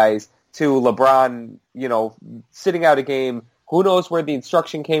his guys to LeBron, sitting out a game. Who knows where the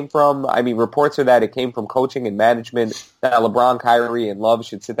instruction came from? I mean, reports are that it came from coaching and management, that LeBron, Kyrie, and Love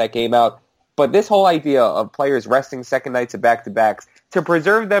should sit that game out. But this whole idea of players resting second nights of back-to-backs to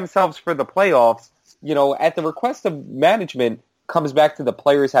preserve themselves for the playoffs, at the request of management, comes back to the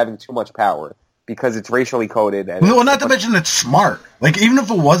players having too much power because it's racially coded. And not to mention it's smart. Like, even if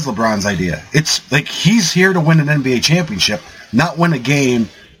it was LeBron's idea, it's like he's here to win an NBA championship, not win a game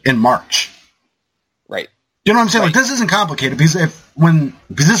in March. Right. You know what I'm saying? Right. Like, this isn't complicated because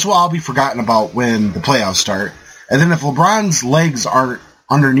because this will all be forgotten about when the playoffs start. And then if LeBron's legs aren't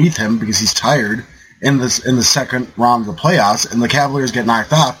underneath him because he's tired in the second round of the playoffs and the Cavaliers get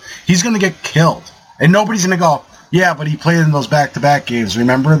knocked off, he's going to get killed. And nobody's going to go, yeah, but he played in those back-to-back games.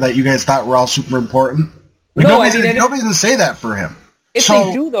 Remember that you guys thought were all super important? Like, nobody's going to say that for him. If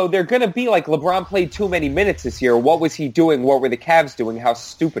they do, though, they're going to be like, LeBron played too many minutes this year. What was he doing? What were the Cavs doing? How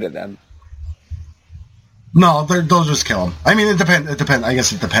stupid of them. No, they'll just kill him. I mean, it depends. I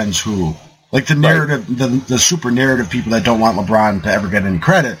guess it depends who. Like, the narrative, the super narrative people that don't want LeBron to ever get any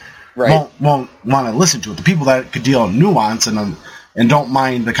credit won't want to listen to it. The people that could deal in nuance and don't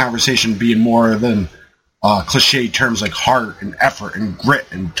mind the conversation being more than cliche terms like heart and effort and grit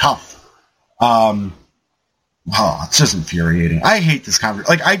and tough. It's just infuriating. I hate this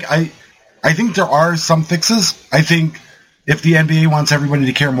conversation. Like, I think there are some fixes. I think if the NBA wants everybody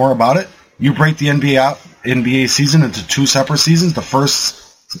to care more about it, you break the NBA season into two separate seasons. The first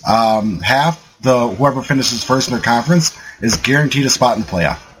half, whoever finishes first in their conference is guaranteed a spot in the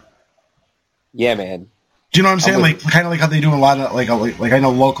playoff. Yeah, man. Do you know what I'm saying? Like, kind of like how they do a lot of, like I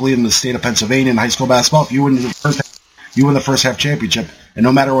know locally in the state of Pennsylvania in high school basketball, if you win the first half championship, and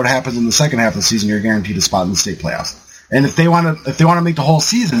no matter what happens in the second half of the season, you're guaranteed a spot in the state playoffs. And if they want to make the whole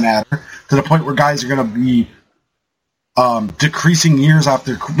season matter to the point where guys are going to be decreasing years off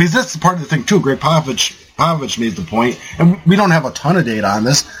their, because that's the part of the thing too. Greg Popovich made the point, and we don't have a ton of data on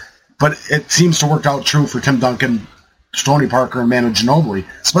this, but it seems to work out true for Tim Duncan, Stoney Parker, and Manu Ginobili,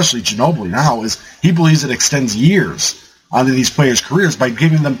 especially Ginobili now, is he believes it extends years onto these players' careers by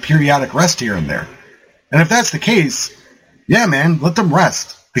giving them periodic rest here and there. And if that's the case, yeah, man, let them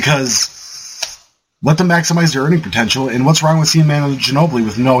rest, because let them maximize their earning potential. And what's wrong with seeing Manu Ginobili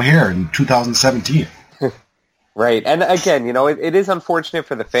with no hair in 2017? Right. And again, it is unfortunate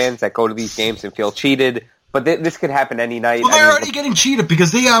for the fans that go to these games and feel cheated, but this could happen any night. Well, they're already getting cheated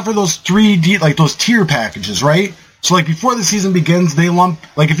because they offer those 3D, like those tier packages, right? So, like, before the season begins, they lump,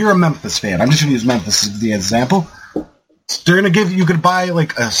 like, if you're a Memphis fan, I'm just going to use Memphis as the example, they're going to give, you could buy,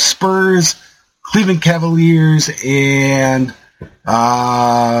 like, a Spurs, Cleveland Cavaliers, and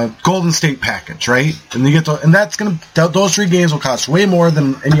Golden State package, right? And you get and that's going to, those 3 games will cost way more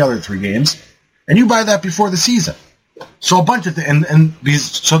than any other 3 games, and you buy that before the season. So a bunch of so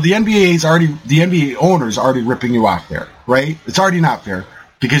the NBA owners are already ripping you off there, right? It's already not fair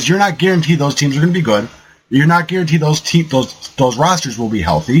because you're not guaranteed those teams are going to be good. You're not guaranteed those rosters will be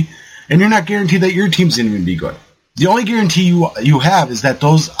healthy, and you're not guaranteed that your team's going to be good. The only guarantee you have is that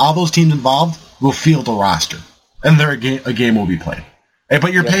all those teams involved will field a roster. and a game will be played.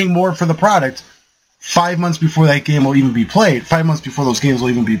 But you're paying more for the product 5 months before that game will even be played, 5 months before those games will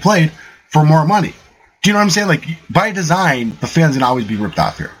even be played, for more money. Do you know what I'm saying? Like, by design, the fans can always be ripped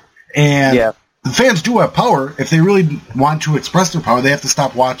off here. And the fans do have power. If they really want to express their power, they have to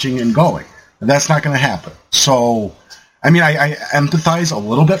stop watching and going. And that's not going to happen. So, I mean, I empathize a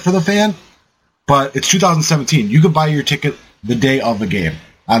little bit for the fan, but it's 2017. You could buy your ticket the day of the game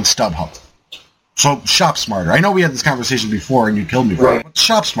on StubHub. So shop smarter. I know we had this conversation before and you killed me for it, but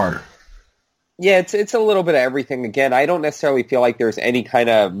shop smarter. Yeah, it's a little bit of everything. Again, I don't necessarily feel like there's any kind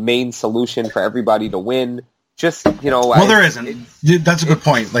of main solution for everybody to win. Just, Well, there isn't. That's a good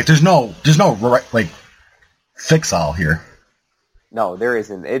point. Like, there's no like fix-all here. No, there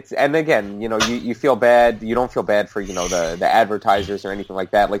isn't. And again, you feel bad. You don't feel bad for, the advertisers or anything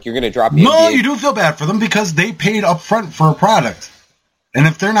like that. Like, you're going to drop the No, NBA. you do feel bad for them because they paid up front for a product. And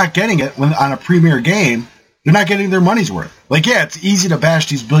if they're not getting it on a premier game, they're not getting their money's worth. Like, yeah, it's easy to bash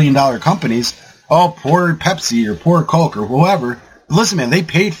these billion-dollar companies. Oh, poor Pepsi or poor Coke or whoever. Listen, man, they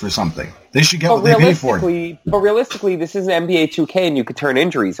paid for something. They should get what they paid for. But realistically, this is an NBA 2K, and you could turn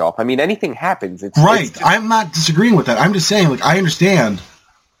injuries off. I mean, anything happens. I'm not disagreeing with that. I'm just saying, like, I understand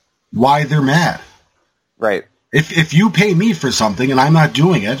why they're mad. Right. If you pay me for something and I'm not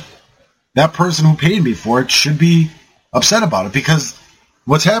doing it, that person who paid me for it should be upset about it, because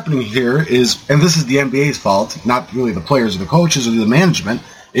what's happening here is, and this is the NBA's fault, not really the players or the coaches or the management,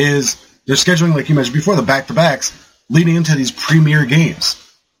 is they're scheduling, like you mentioned before, the back-to-backs leading into these premier games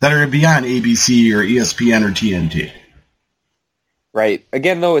that are going to be on ABC or ESPN or TNT. Right.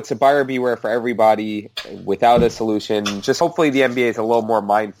 Again, though, it's a buyer beware for everybody without a solution. Just hopefully the NBA is a little more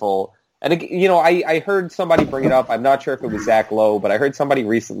mindful. And, I heard somebody bring it up. I'm not sure if it was Zach Lowe, but I heard somebody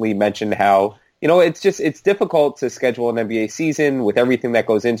recently mention how, it's difficult to schedule an NBA season with everything that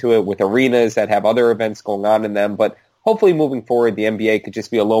goes into it, with arenas that have other events going on in them. But hopefully moving forward, the NBA could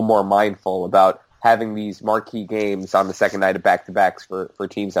just be a little more mindful about having these marquee games on the second night of back-to-backs for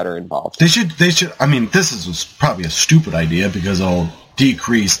teams that are involved. They should. I mean, this is probably a stupid idea because it'll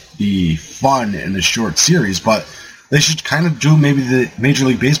decrease the fun in the short series, but they should kind of do maybe the Major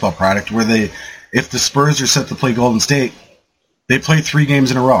League Baseball product where if the Spurs are set to play Golden State, they play 3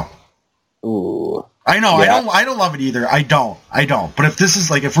 games in a row. Ooh. I know, yeah. I don't love it either. I don't. But if this is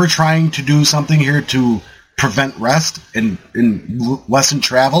like, if we're trying to do something here to prevent rest and lessen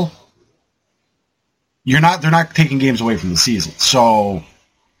travel, they're not taking games away from the season. So,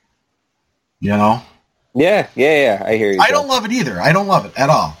 Yeah, I hear you. I don't love it either. I don't love it at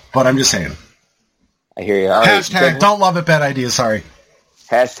all. But I'm just saying. I hear you. All Hashtag don't love it, bad idea, sorry.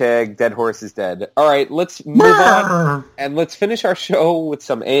 Hashtag dead horse is dead. All right, let's move on, and let's finish our show with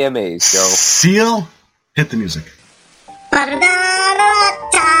some AMAs, Joe. Seal, hit the music. Ask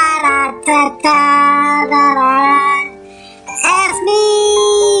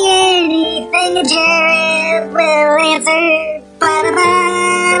me anything and Jared will answer.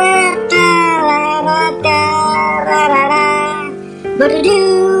 But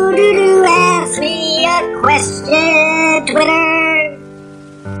ask me a question, Twitter.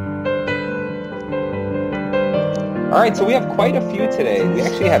 All right, so we have quite a few today. We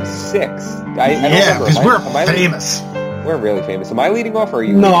actually have 6. Yeah, because we're famous. We're really famous. Am I leading off, or are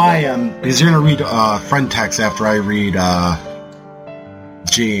you? No, I am. Because you're going to read friend text after I read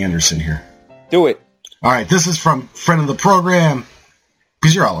Jay Anderson here. Do it. All right, this is from friend of the program,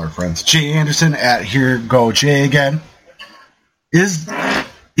 because you're all our friends. Jay Anderson at Here Go Jay again.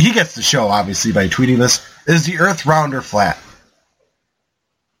 He gets the show, obviously, by tweeting this. Is the Earth round or flat?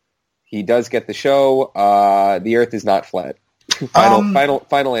 He does get the show. The Earth is not flat.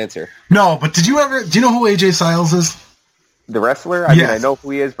 Final answer. No, but do you know who AJ Styles is? The wrestler? I mean, I know who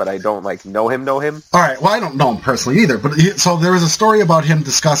he is, but I don't know him. All right, well, I don't know him personally either, but so there was a story about him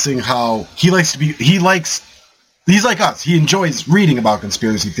discussing how he's like us. He enjoys reading about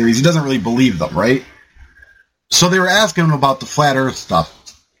conspiracy theories. He doesn't really believe them, right? So they were asking him about the flat Earth stuff.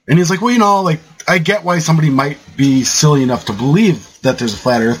 And he's like, well, I get why somebody might be silly enough to believe that there's a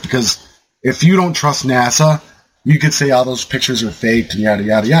flat Earth, because if you don't trust NASA, you could say all those pictures are faked and yada,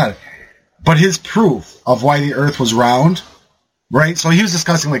 yada, yada. But his proof of why the Earth was round, right? So he was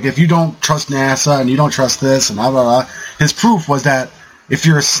discussing, if you don't trust NASA and you don't trust this and blah, blah, blah. His proof was that if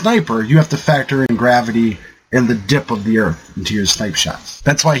you're a sniper, you have to factor in gravity and the dip of the Earth into your snipe shots.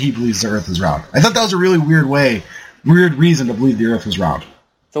 That's why he believes the Earth is round. I thought that was a really weird reason to believe the Earth was round.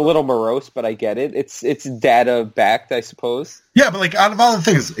 It's a little morose, but I get it. It's data backed, I suppose. Yeah, but out of all the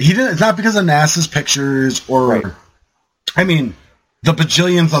things, it's not because of NASA's pictures or, right. I mean, the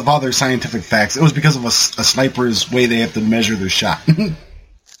bajillions of other scientific facts. It was because of a sniper's way they have to measure their shot.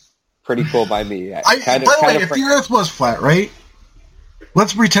 pretty cool by me. By the way, if the Earth was flat, right?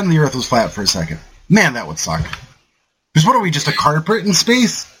 Let's pretend the Earth was flat for a second. Man, that would suck. Because what are we, just a carpet in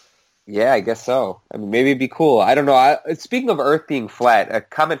space? Yeah, I guess so. I mean, maybe it'd be cool. I don't know. Speaking of Earth being flat, a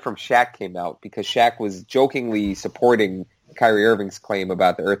comment from Shaq came out because Shaq was jokingly supporting Kyrie Irving's claim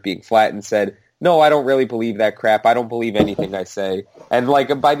about the Earth being flat and said, no, I don't really believe that crap. I don't believe anything I say. And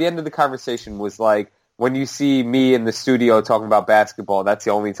like by the end of the conversation was like, when you see me in the studio talking about basketball, that's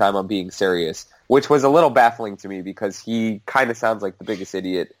the only time I'm being serious, which was a little baffling to me because he kind of sounds like the biggest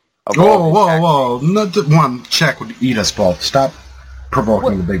idiot of all. Whoa. Shaq would eat us both. Stop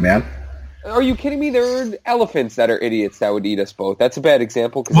provoking the big man. Are you kidding me? There are elephants that are idiots that would eat us both. That's a bad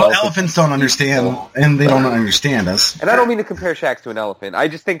example. Well, elephants don't understand, and they don't understand us. And I don't mean to compare Shaq to an elephant. I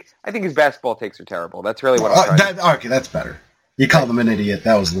think his basketball takes are terrible. That's really what I'm trying to okay, that's better. You called him an idiot.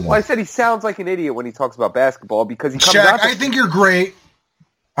 That was the one. Well, I said he sounds like an idiot when he talks about basketball because he comes Shaq, out I think you're great.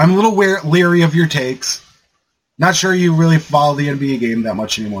 I'm a little leery of your takes. Not sure you really follow the NBA game that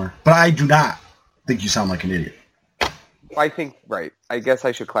much anymore. But I do not think you sound like an idiot. I think, right. I guess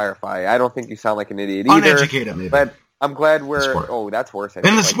I should clarify. I don't think you sound like an idiot either. Uneducated, maybe. But I'm glad we're... Oh, that's worse.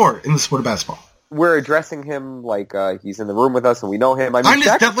 In the sport of basketball. We're addressing him like he's in the room with us and we know him. I mean, I'm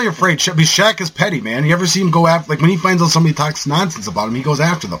just definitely afraid. Shaq is petty, man. You ever see him go after... Like, when he finds out somebody talks nonsense about him, he goes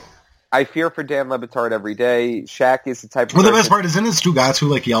after them. I fear for Dan Le Batard every day. Shaq is the type of Well, the best part is, isn't it Stugotz who,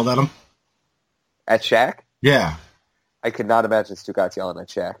 like, yelled at him? At Shaq? Yeah. I could not imagine Stugotz yelling at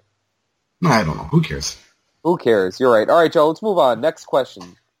Shaq. No, I don't know. Who cares? Who cares? You're right. All right, Joe, let's move on. Next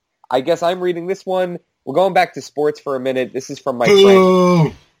question. I guess I'm reading this one. We're going back to sports for a minute. This is from my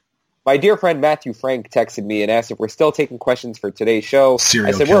friend. My dear friend Matthew Frank texted me and asked if we're still taking questions for today's show.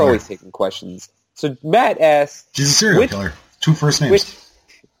 I said, we're always taking questions. So Matt asked... He's a serial killer. 2 first names.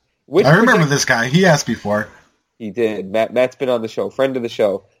 I remember this guy. He asked before. He did. Matt's been on the show. Friend of the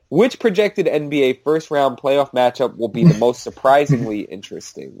show. Which projected NBA first-round playoff matchup will be the most surprisingly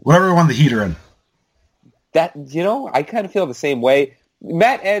interesting? Whatever one the Heat are in. That, I kind of feel the same way.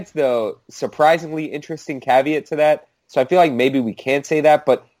 Matt adds the surprisingly interesting caveat to that, so I feel like maybe we can't say that,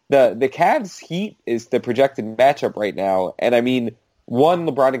 but the Cavs Heat is the projected matchup right now, and I mean, 1,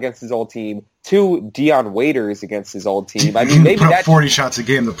 LeBron against his old team, 2, Dion Waiters against his old team. I mean, maybe put up 40 shots a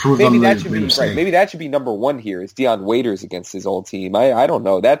game to prove them. Maybe that should be number 1 here is Dion Waiters against his old team. I don't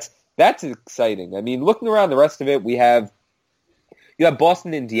know. That's exciting. I mean, looking around the rest of it, you have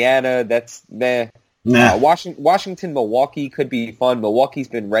Boston, Indiana. That's meh. Nah. Washington, Milwaukee could be fun. Milwaukee's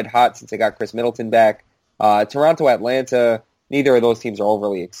been red hot since they got Chris Middleton back. Toronto, Atlanta, neither of those teams are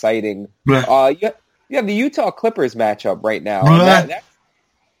overly exciting. You have the Utah Clippers matchup right now.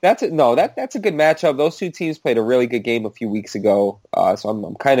 That's a good matchup. Those 2 teams played a really good game a few weeks ago, so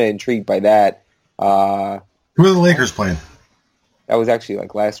I'm kind of intrigued by that. Who are the Lakers playing? That was actually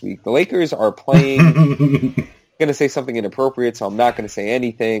like last week. The Lakers are playing... I'm going to say something inappropriate, so I'm not going to say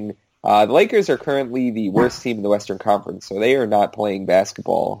anything. The Lakers are currently the worst team in the Western Conference, so they are not playing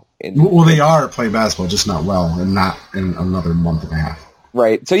basketball. They are playing basketball, just not well, and not in another month and a half.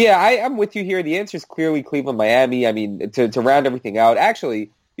 Right. So, yeah, I'm with you here. The answer is clearly Cleveland, Miami. I mean, to round everything out,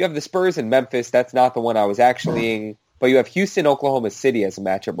 actually, you have the Spurs and Memphis. That's not the one I was actually in. But you have Houston, Oklahoma City as a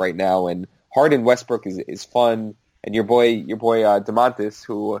matchup right now, and Harden Westbrook is fun. And your boy DeMontis,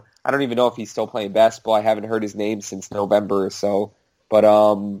 who I don't even know if he's still playing basketball. I haven't heard his name since November or so. But,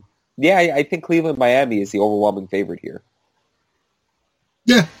 yeah, I think Cleveland, Miami is the overwhelming favorite here.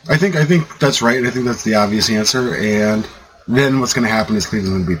 Yeah, I think that's right. I think that's the obvious answer. And then what's going to happen is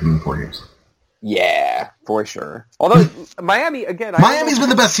Cleveland's going to beat them in 4 games. Yeah, for sure. Although Miami, again, Miami's been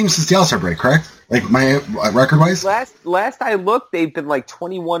the best team since the All-Star break, correct? Like record-wise. Last I looked, they've been like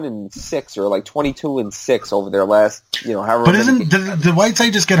 21-6 or like 22-6 over their last, however. But did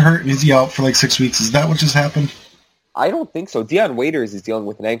Whiteside just get hurt and is he out for like 6 weeks? Is that what just happened? I don't think so. Dion Waiters is dealing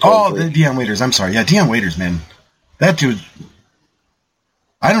with an ankle injury. Dion Waiters. I'm sorry. Yeah, Dion Waiters, man. That dude.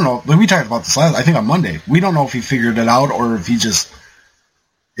 I don't know. We talked about this I think on Monday. We don't know if he figured it out or if he just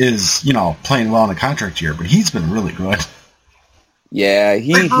is, playing well in a contract year. But he's been really good. Yeah,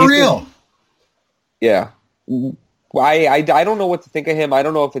 he's for real. Yeah. I don't know what to think of him. I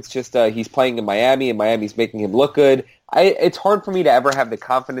don't know if it's just he's playing in Miami and Miami's making him look good. It's hard for me to ever have the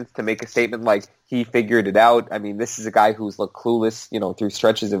confidence to make a statement like he figured it out. I mean, this is a guy who's looked clueless, through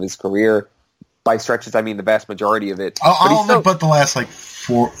stretches of his career. By stretches, I mean the vast majority of it. But the last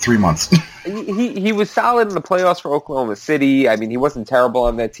 3 months. he was solid in the playoffs for Oklahoma City. I mean, he wasn't terrible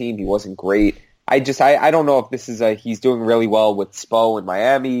on that team. He wasn't great. I don't know if this is he's doing really well with Spo in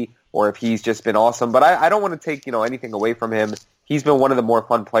Miami or if he's just been awesome. But I don't want to take anything away from him. He's been one of the more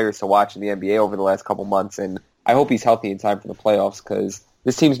fun players to watch in the NBA over the last couple months, and I hope he's healthy in time for the playoffs because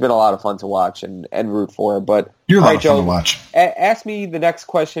this team's been a lot of fun to watch and root for. But You're a all lot right, of fun Joe, to watch. Ask me the next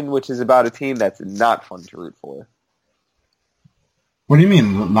question, which is about a team that's not fun to root for. What do you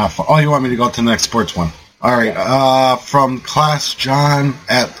mean not fun? Oh, you want me to go to the next sports one? All right. From Class John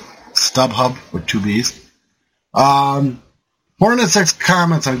at StubHub with 2 B's. Hornets X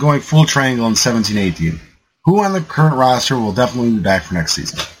comments on going full triangle in 17-18. Who on the current roster will definitely be back for next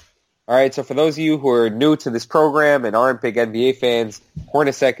season? All right, so for those of you who are new to this program and aren't big NBA fans,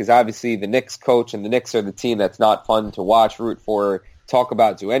 Hornacek is obviously the Knicks coach, and the Knicks are the team that's not fun to watch, root for, talk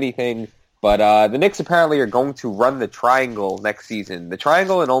about, do anything. But the Knicks apparently are going to run the triangle next season. The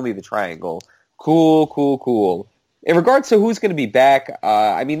triangle and only the triangle. Cool. In regards to who's going to be back,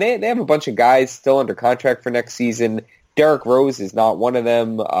 I mean, they have a bunch of guys still under contract for next season. Derrick Rose is not one of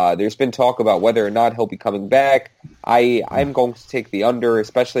them. There's been talk about whether or not he'll be coming back. I'm going to take the under,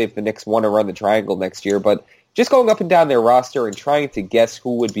 especially if the Knicks want to run the triangle next year. But just going up and down their roster and trying to guess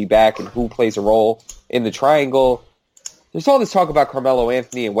who would be back and who plays a role in the triangle, there's all this talk about Carmelo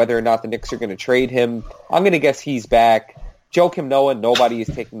Anthony and whether or not the Knicks are going to trade him. I'm going to guess he's back. Joakim Noah, nobody is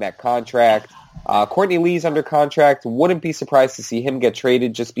taking that contract. Courtney Lee's under contract. Wouldn't be surprised to see him get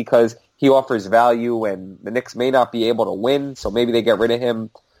traded just because he offers value and the Knicks may not be able to win, so maybe they get rid of him.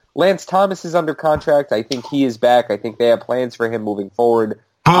 Lance Thomas is under contract. I think he is back. I think they have plans for him moving forward.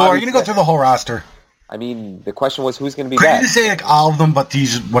 Are you going to go through the whole roster? I mean, the question was who's going to be Couldn't back. you say like all of them, but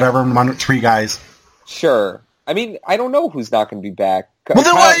these whatever 3 guys? Sure. I mean, I don't know who's not going to be back. Well,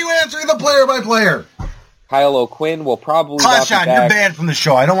 then why are you answering the player by player? Kyle O'Quinn will probably Class not be John, back. you're banned from the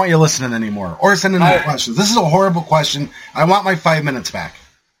show. I don't want you listening anymore. Or sending me questions. This is a horrible question. I want my 5 minutes back.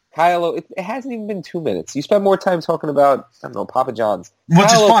 It hasn't even been 2 minutes. You spent more time talking about, I don't know, Papa John's. Which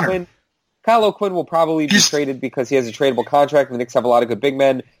is funner. Kyle O'Quinn will probably be traded because he has a tradable contract, and the Knicks have a lot of good big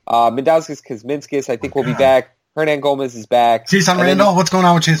men. Mindauskas Kuzminskis, I think, will be back. Hernan Gomez is back. Chase on Randall? What's going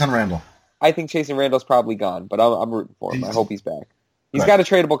on with Chase on Randall? I think Chase and Randall's probably gone, but I'm rooting for him. I hope he's back. He's got a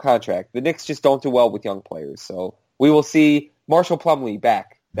tradable contract. The Knicks just don't do well with young players, so we will see Marshall Plumlee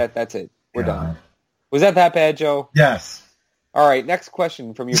back. That's it. We're done. Was that bad, Joe? Yes. All right, next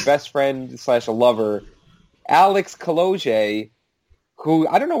question from your best friend / a lover, Alex Kaloje, who,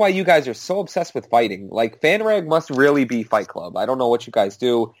 I don't know why you guys are so obsessed with fighting. Like, FanRag must really be Fight Club. I don't know what you guys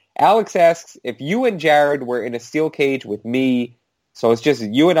do. Alex asks, if you and Jared were in a steel cage with me, so it's just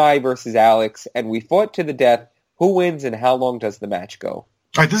you and I versus Alex, and we fought to the death, who wins and how long does the match go? All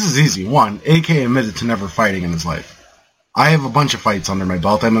right, this is easy. 1, AK admitted to never fighting in his life. I have a bunch of fights under my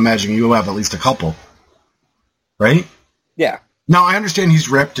belt. I'm imagining you have at least a couple. Right? Yeah. Now, I understand he's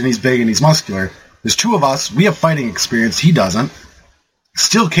ripped and he's big and he's muscular. There's 2 of us. We have fighting experience. He doesn't.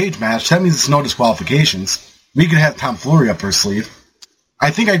 Steel cage match. That means it's no disqualifications. We could have Tom Fleury up our sleeve. I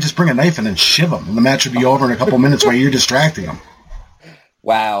think I just bring a knife in and shiv him, and the match would be over in a couple minutes while you're distracting him.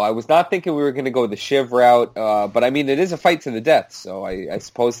 Wow, I was not thinking we were going to go the Shiv route, but I mean, it is a fight to the death, so I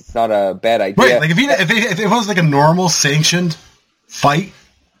suppose it's not a bad idea. Right, like if it was like a normal sanctioned fight,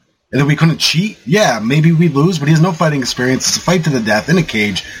 and then we couldn't cheat, yeah, maybe we'd lose, but he has no fighting experience. It's a fight to the death in a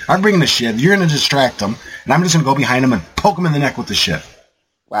cage. I'm bringing the shiv, you're going to distract him, and I'm just going to go behind him and poke him in the neck with the shiv.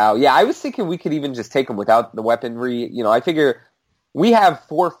 Wow, yeah, I was thinking we could even just take him without the weaponry. You know, I figure we have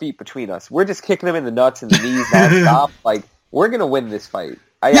 4 feet between us. We're just kicking him in the nuts and the knees nonstop. Like, we're going to win this fight.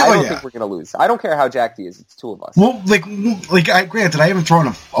 I don't think we're going to lose. I don't care how jacked he is. It's 2 of us. Well, granted, I haven't thrown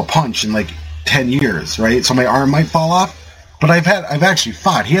a punch in, 10 years, right? So my arm might fall off. But I've actually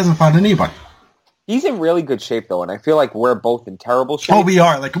fought. He hasn't fought anybody. He's in really good shape, though, and I feel like we're both in terrible shape. Oh, we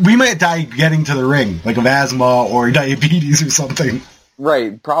are. We might die getting to the ring, of asthma or diabetes or something.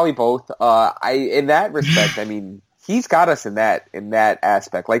 Right, probably both. In that respect, I mean, he's got us in that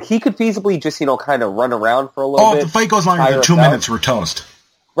aspect. Like, he could feasibly just, kind of run around for a little bit. Oh, if the fight goes longer than 2 minutes, we're toast.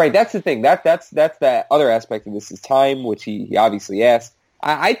 Right, that's the thing. That's the other aspect of this is time, which he obviously asked.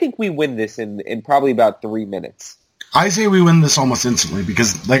 I think we win this in probably about 3 minutes. I say we win this almost instantly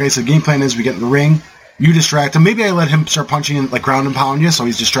because, like I said, game plan is we get in the ring, you distract him. Maybe I let him start punching and ground and pound you so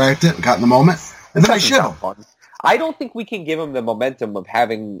he's distracted and got in the moment. And then I shiv him. I don't think we can give him the momentum of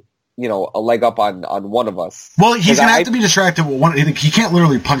having, a leg up on one of us. Well, he's going to have to be distracted with one. He can't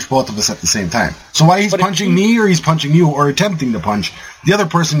literally punch both of us at the same time. So while he's punching me or he's punching you or attempting to punch, the other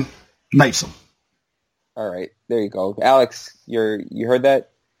person knifes him. All right, there you go. Alex, you heard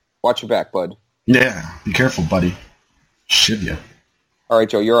that? Watch your back, bud. Yeah, be careful, buddy. Shiv ya. All right,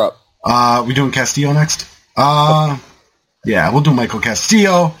 Joe, you're up. We doing Castillo next? Yeah, we'll do Michael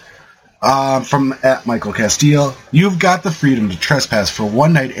Castillo. From at Michael Castillo. You've got the freedom to trespass for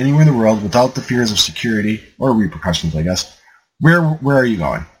one night anywhere in the world without the fears of security or repercussions, I guess. Where are you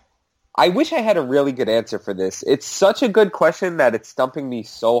going? I wish I had a really good answer for this. It's such a good question that it's stumping me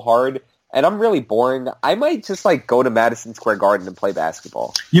so hard, and I'm really boring. I might just go to Madison Square Garden and play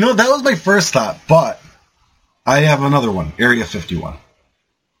basketball. You know, that was my first thought, but I have another one, Area 51.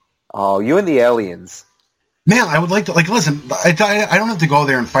 Oh, you and the aliens. Man, I would like to, listen, I don't have to go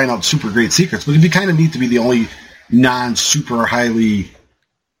there and find out super great secrets, but it'd be kind of neat to be the only non-super highly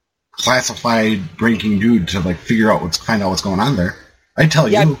classified ranking dude to, find out what's going on there. I tell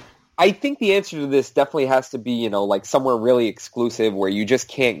you. I think the answer to this definitely has to be, somewhere really exclusive where you just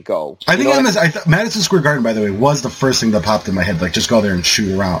can't go. I think Madison Square Garden, by the way, was the first thing that popped in my head. Just go there and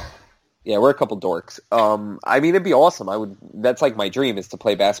shoot around. Yeah, we're a couple dorks. It'd be awesome. That's my dream is to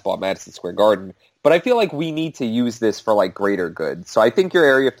play basketball at Madison Square Garden. But I feel like we need to use this for greater good. So I think your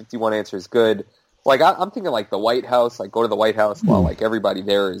Area 51 answer is good. I'm thinking the White House, go to the White House while everybody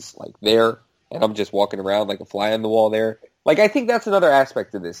there is there, and I'm just walking around like a fly on the wall there. I think that's another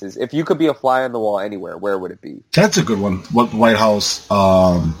aspect of this is if you could be a fly on the wall anywhere, where would it be? That's a good one. What the White House,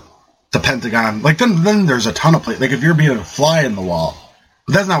 the Pentagon, then there's a ton of places. If you're being a fly in the wall,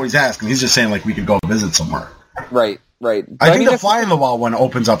 but that's not what he's asking. He's just saying we could go visit somewhere. Right. I think the fly in the wall one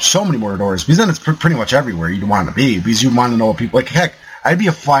opens up so many more doors because then it's pretty much everywhere you'd want to be because you want to know what people heck. I'd be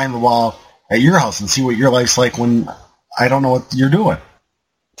a fly in the wall at your house and see what your life's like when I don't know what you're doing.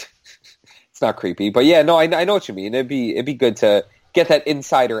 It's not creepy, but yeah, no, I know what you mean. It'd be good to get that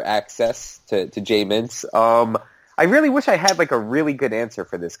insider access to J Mints. I really wish I had a really good answer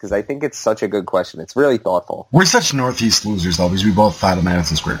for this because I think it's such a good question. It's really thoughtful. We're such Northeast losers though because we both thought of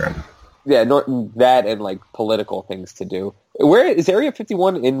Madison Square Garden. Yeah, that and political things to do. Where is Area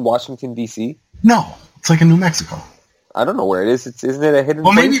 51 in Washington D.C.? No, it's in New Mexico. I don't know where it is. Isn't it a hidden?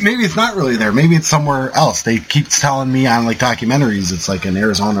 Well, place? maybe it's not really there. Maybe it's somewhere else. They keep telling me on documentaries it's in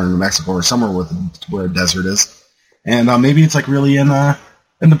Arizona or New Mexico or somewhere where a desert is, and maybe it's really in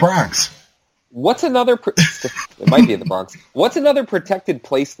the Bronx. What's another? It might be in the Bronx. What's another protected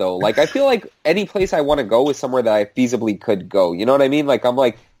place though? I feel like any place I want to go is somewhere that I feasibly could go. You know what I mean? I kind of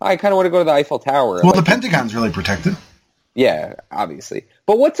want to go to the Eiffel Tower. Well, the Pentagon's really protected. Yeah, obviously.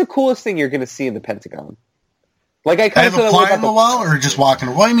 But what's the coolest thing you're going to see in the Pentagon? I have a fly on the wall or just walking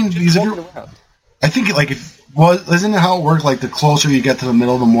around? Well, I mean, because around. I think isn't it how it works? The closer you get to the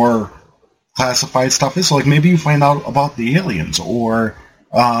middle, the more classified stuff is. So maybe you find out about the aliens or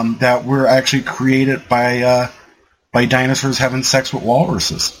that we're actually created by dinosaurs having sex with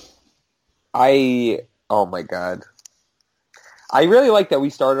walruses. Oh my god. I really like that we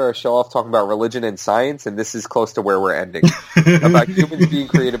started our show off talking about religion and science, and this is close to where we're ending. About humans being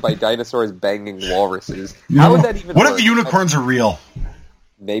created by dinosaurs banging walruses. How would that even What work? if the unicorns are real?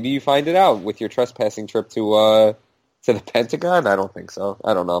 Maybe you find it out with your trespassing trip to the Pentagon? I don't think so.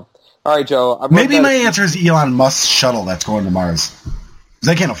 I don't know. All right, Joe. Maybe my answer is Elon Musk's shuttle that's going to Mars. Because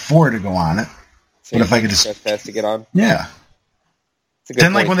I can't afford to go on it. So but if I could just... trespass to get on? Yeah.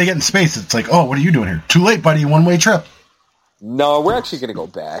 Then, when they get in space, it's oh, what are you doing here? Too late, buddy. One-way trip. No, we're actually going to go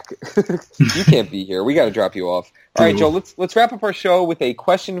back. You can't be here. We got to drop you off. All right, Joe, let's wrap up our show with a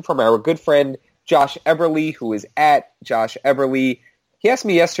question from our good friend Josh Eberly, who is at Josh Eberly. He asked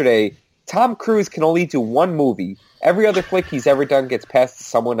me yesterday, Tom Cruise can only do one movie. Every other flick he's ever done gets passed to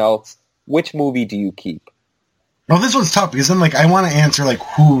someone else. Which movie do you keep? Well, this one's tough because then I want to answer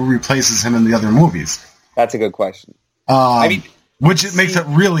who replaces him in the other movies. That's a good question. Which it makes it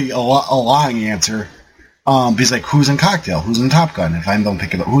really a long answer. Because who's in Cocktail? Who's in Top Gun? If I don't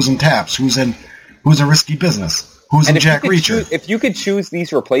pick it up, who's in Taps? Who's in Risky Business? Who's in Jack Reacher? If you could choose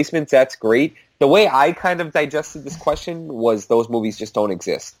these replacements, that's great. The way I kind of digested this question was those movies just don't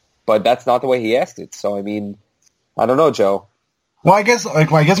exist. But that's not the way he asked it. So I don't know, Joe. Well, I guess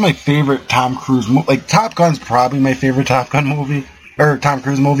my favorite Tom Cruise movie, Top Gun's probably my favorite Top Gun movie or Tom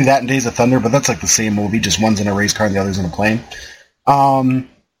Cruise movie. That and Days of Thunder, but that's the same movie. Just one's in a race car and the other's in a plane. My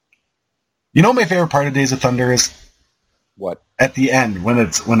favorite part of Days of Thunder is what? At the end when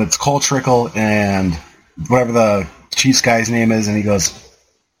it's Cole Trickle and whatever the Chiefs guy's name is, and he goes,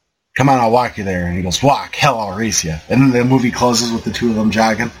 "Come on, I'll walk you there," and he goes, "Walk, hell, I'll race you." And then the movie closes with the two of them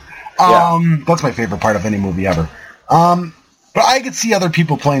jogging. That's my favorite part of any movie ever. But I could see other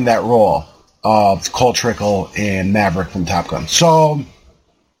people playing that role of Cole Trickle and Maverick from Top Gun. So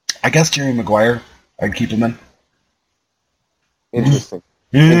I guess Jerry Maguire, I'd keep him in. Interesting.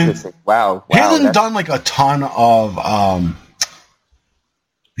 Yeah. Interesting. Wow. He hasn't done a ton of.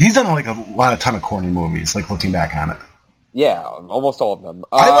 He's done a ton of corny movies. Looking back on it. Yeah, almost all of them.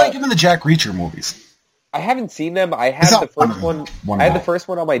 I like him in the Jack Reacher movies. I haven't seen them. I had the first one. I had the first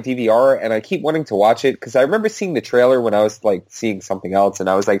one on my DVR, and I keep wanting to watch it because I remember seeing the trailer when I was seeing something else, and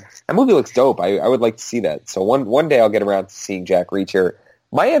I was like, "That movie looks dope. I would like to see that." So one day I'll get around to seeing Jack Reacher.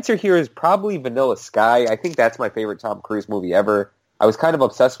 My answer here is probably Vanilla Sky. I think that's my favorite Tom Cruise movie ever. I was kind of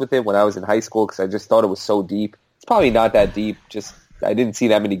obsessed with it when I was in high school because I just thought it was so deep. It's probably not that deep. Just I didn't see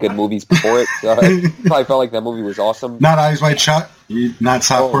that many good movies before it, so I probably felt like that movie was awesome. Not Eyes Wide Shut? Not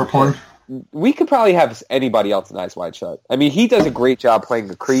softcore porn? We could probably have anybody else in Eyes Wide Shut. I mean, he does a great job playing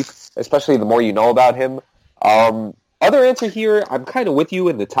the creep, especially the more you know about him. Other answer here, I'm kind of with you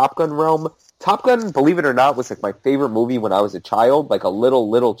in the Top Gun realm. Top Gun, believe it or not, was like my favorite movie when I was a child, like a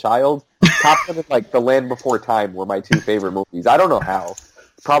little child. Top Gun and like The Land Before Time were my two favorite movies. I don't know how.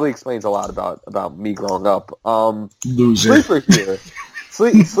 Probably explains a lot about me growing up. Loser.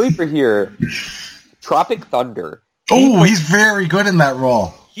 Sleeper here. Tropic Thunder. Oh, he's very good in that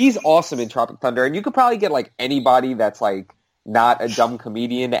role. He's awesome in Tropic Thunder, and you could probably get like anybody that's like not a dumb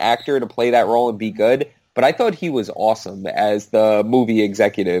comedian actor to play that role and be good. But I thought he was awesome as the movie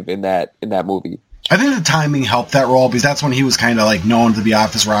executive in that movie. I think the timing helped that role because that's when he was kind of like known to be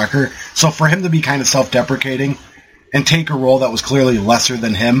office rocker. So for him to be kind of self-deprecating and take a role that was clearly lesser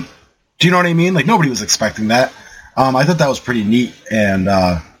than him, do you know what I mean? Like nobody was expecting that. I thought that was pretty neat. And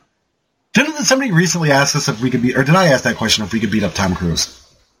didn't somebody recently ask us if we could beat, or did I ask that question if we could beat up Tom Cruise?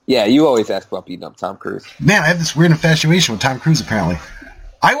 Yeah, you always ask about beating up Tom Cruise. Man, I have this weird infatuation with Tom Cruise. Apparently,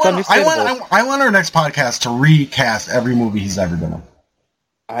 I want our next podcast to recast every movie he's ever been in.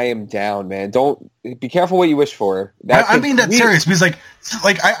 I am down, man. Don't be careful what you wish for. I mean that serious because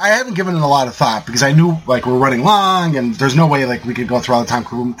like I haven't given it a lot of thought because I knew like we're running long and there's no way like we could go through all the Tom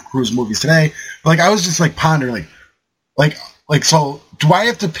Cruise movies today. But like I was just like pondering like so do I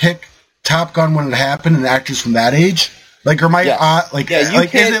have to pick Top Gun when it happened and actors from that age? Like, are my is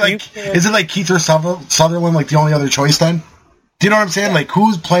it like Keith or Sutherland like the only other choice then? Do you know what I'm saying? Yeah. Like,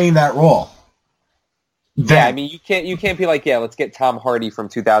 who's playing that role? Yeah, I mean, you can't be like, let's get Tom Hardy from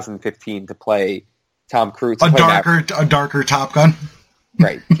 2015 to play Tom Cruise. A darker Top Gun.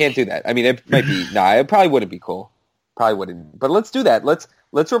 Right, can't do that. I mean, it might be it probably wouldn't be cool. Probably wouldn't. But let's do that. Let's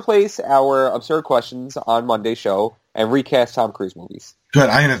replace our absurd questions on Monday's show and recast Tom Cruise movies. Good.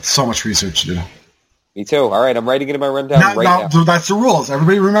 I have so much research to do. Me too. All right, I'm writing it in my rundown now. That's the rules.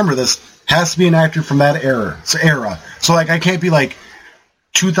 Everybody remember this. Has to be an actor from that era. So, like, I can't be, like,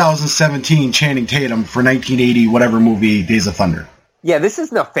 2017 Channing Tatum for 1980 whatever movie, Days of Thunder. Yeah, this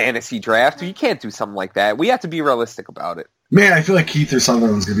isn't a fantasy draft. You can't do something like that. We have to be realistic about it. Man, I feel like Keith or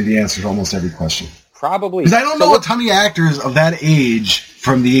Sutherland's going to be the answer to almost every question. Probably. Because I don't know a ton of actors of that age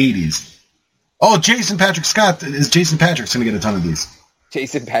from the 80s. Oh, Jason Patrick Scott. Is Jason Patrick's going to get a ton of these?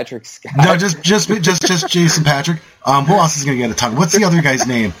 Jason Patrick Scott. No, just Jason Patrick. Who else is going to get a ton? What's the other guy's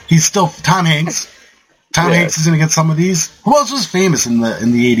name? He's still Tom Hanks. Hanks is going to get some of these. Who else was famous in the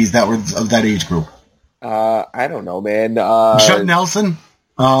 80s that were of that age group? I don't know, man. Judd Nelson.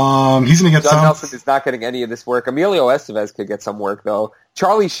 He's going to get some. Judd Nelson is not getting any of this work. Emilio Estevez could get some work though.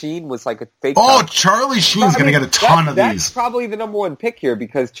 Charlie Sheen was like a fake. Oh, Charlie Sheen's going to get a ton of these. That's probably the number one pick here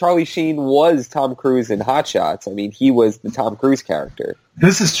because Charlie Sheen was Tom Cruise in Hot Shots. I mean, he was the Tom Cruise character.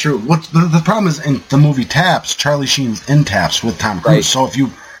 This is true. What the problem is in the movie Taps, Charlie Sheen's in Taps with Tom Cruise. Right. So if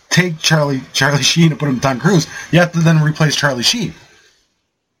you take Charlie Sheen and put him with Tom Cruise, you have to then replace Charlie Sheen.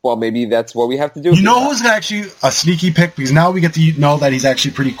 Well, maybe that's what we have to do. You know who's actually a sneaky pick because now we get to know that he's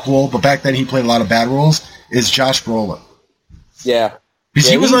actually pretty cool. But back then he played a lot of bad roles. Is Josh Brolin? Yeah. Because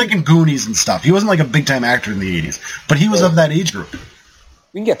he was like in Goonies and stuff. He wasn't like a big-time actor in the 80s. But he was of that age group.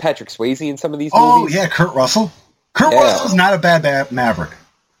 We can get Patrick Swayze in some of these movies. Oh, yeah, Kurt Russell. Kurt Russell's not a bad Maverick.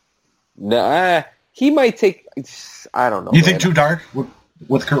 Nah, he might take... I don't know. You think too dark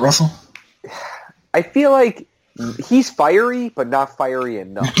with Kurt Russell? I feel like he's fiery, but not fiery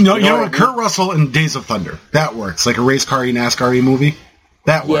enough. No, you know what? Kurt Russell in Days of Thunder. That works. Like a race car-y, NASCAR-y movie.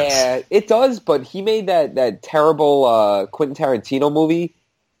 That works. Yeah, it does, but he made that terrible Quentin Tarantino movie.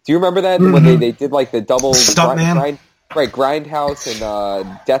 Do you remember that? Mm-hmm. When they did like the double Stuntman? Grindhouse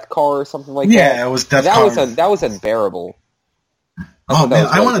and Death Car or something like that. Yeah, it was Death Car. That was unbearable. Oh man,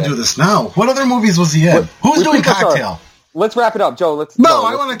 I want to do this now. What other movies was he in? Who's doing Cocktail? Let's wrap it up, Joe.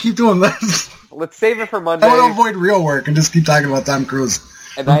 I want to keep doing this. Let's save it for Monday. I want to avoid real work and just keep talking about Tom Cruise.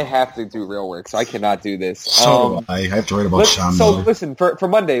 And I have to do real work, so I cannot do this. So do I have to write about Sean So Miller. listen, for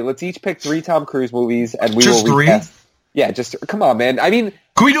Monday, let's each pick 3 Tom Cruise movies, and we just will recast. 3? Yeah, just come on, man. I mean,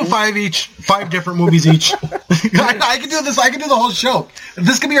 can we do 5 each? 5 different movies each. I can do this. I can do the whole show.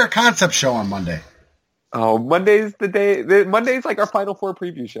 This could be our concept show on Monday. Oh, Monday's the day. Monday's like our Final Four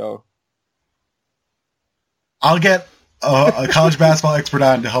preview show. I'll get a college basketball expert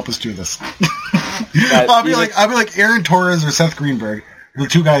on to help us do this. I'll be like Aaron Torres or Seth Greenberg, the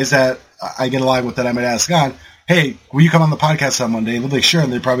 2 guys that I get along with that I might ask on. Hey, will you come on the podcast on Monday? And they'll be like, sure,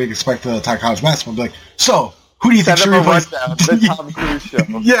 and they probably expect to talk college basketball. I'll be like, so Who do you think Send should them a replace rundown, the Tom Cruise show.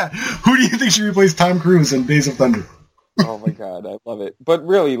 Yeah, who do you think should replace Tom Cruise in Days of Thunder? Oh my god, I love it. But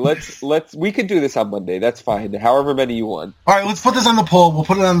really, we could do this on Monday. That's fine. However many you want. All right, let's put this on the poll. We'll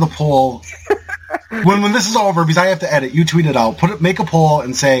put it on the poll when this is over, because I have to edit. You tweet it out. Make a poll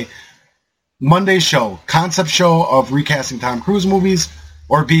and say Monday's show, concept show of recasting Tom Cruise movies,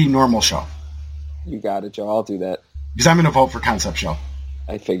 or B, normal show. You got it, Joe. I'll do that. Because I'm going to vote for concept show.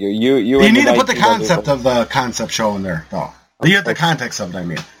 I figure you need to put the concept of the concept show in there, though. You have the context of it, I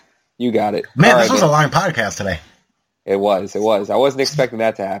mean. You got it. Man, this was a long podcast today. It was. I wasn't expecting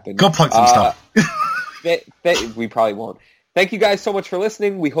that to happen. Go plug some stuff. We probably won't. Thank you guys so much for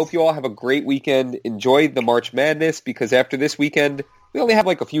listening. We hope you all have a great weekend. Enjoy the March Madness, because after this weekend, we only have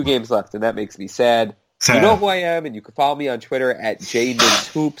like a few games left, and that makes me sad. You know who I am, and you can follow me on Twitter at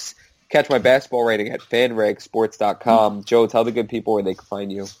JNinsHoops. Catch my basketball rating at fanragsports.com. Joe, tell the good people where they can find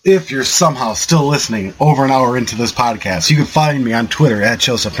you. If you're somehow still listening over an hour into this podcast, you can find me on Twitter at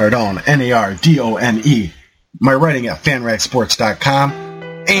Joseph Nardone, Nardone. My writing at fanragsports.com.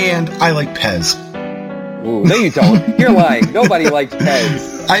 And I like Pez. Ooh, no, you don't. You're lying. Nobody likes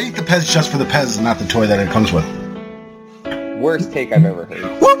Pez. I eat the Pez just for the Pez and not the toy that it comes with. Worst take I've ever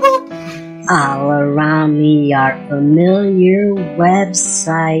heard. Whoop, whoop. All around me are familiar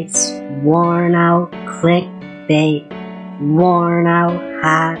websites, worn out clickbait, worn out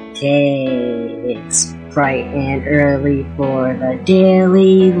hot takes, bright and early for the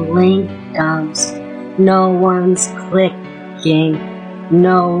daily link dumps. No one's clicking,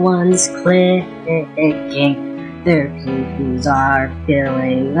 no one's clicking. Their PPs are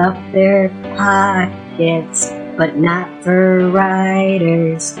filling up their pockets, but not for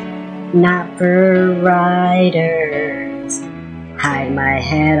writers. Not for writers. Hide my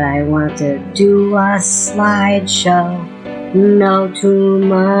head, I want to do a slideshow. No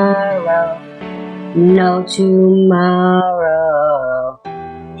tomorrow. No tomorrow.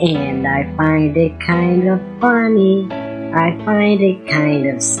 And I find it kind of funny. I find it kind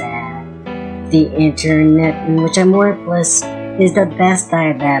of sad. The internet, in which I'm worthless, is the best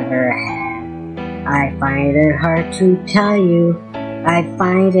I've ever had. I find it hard to tell you. I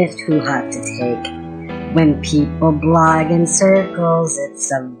find it too hot to take. When people blog in circles,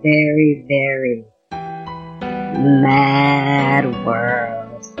 it's a very, very mad world.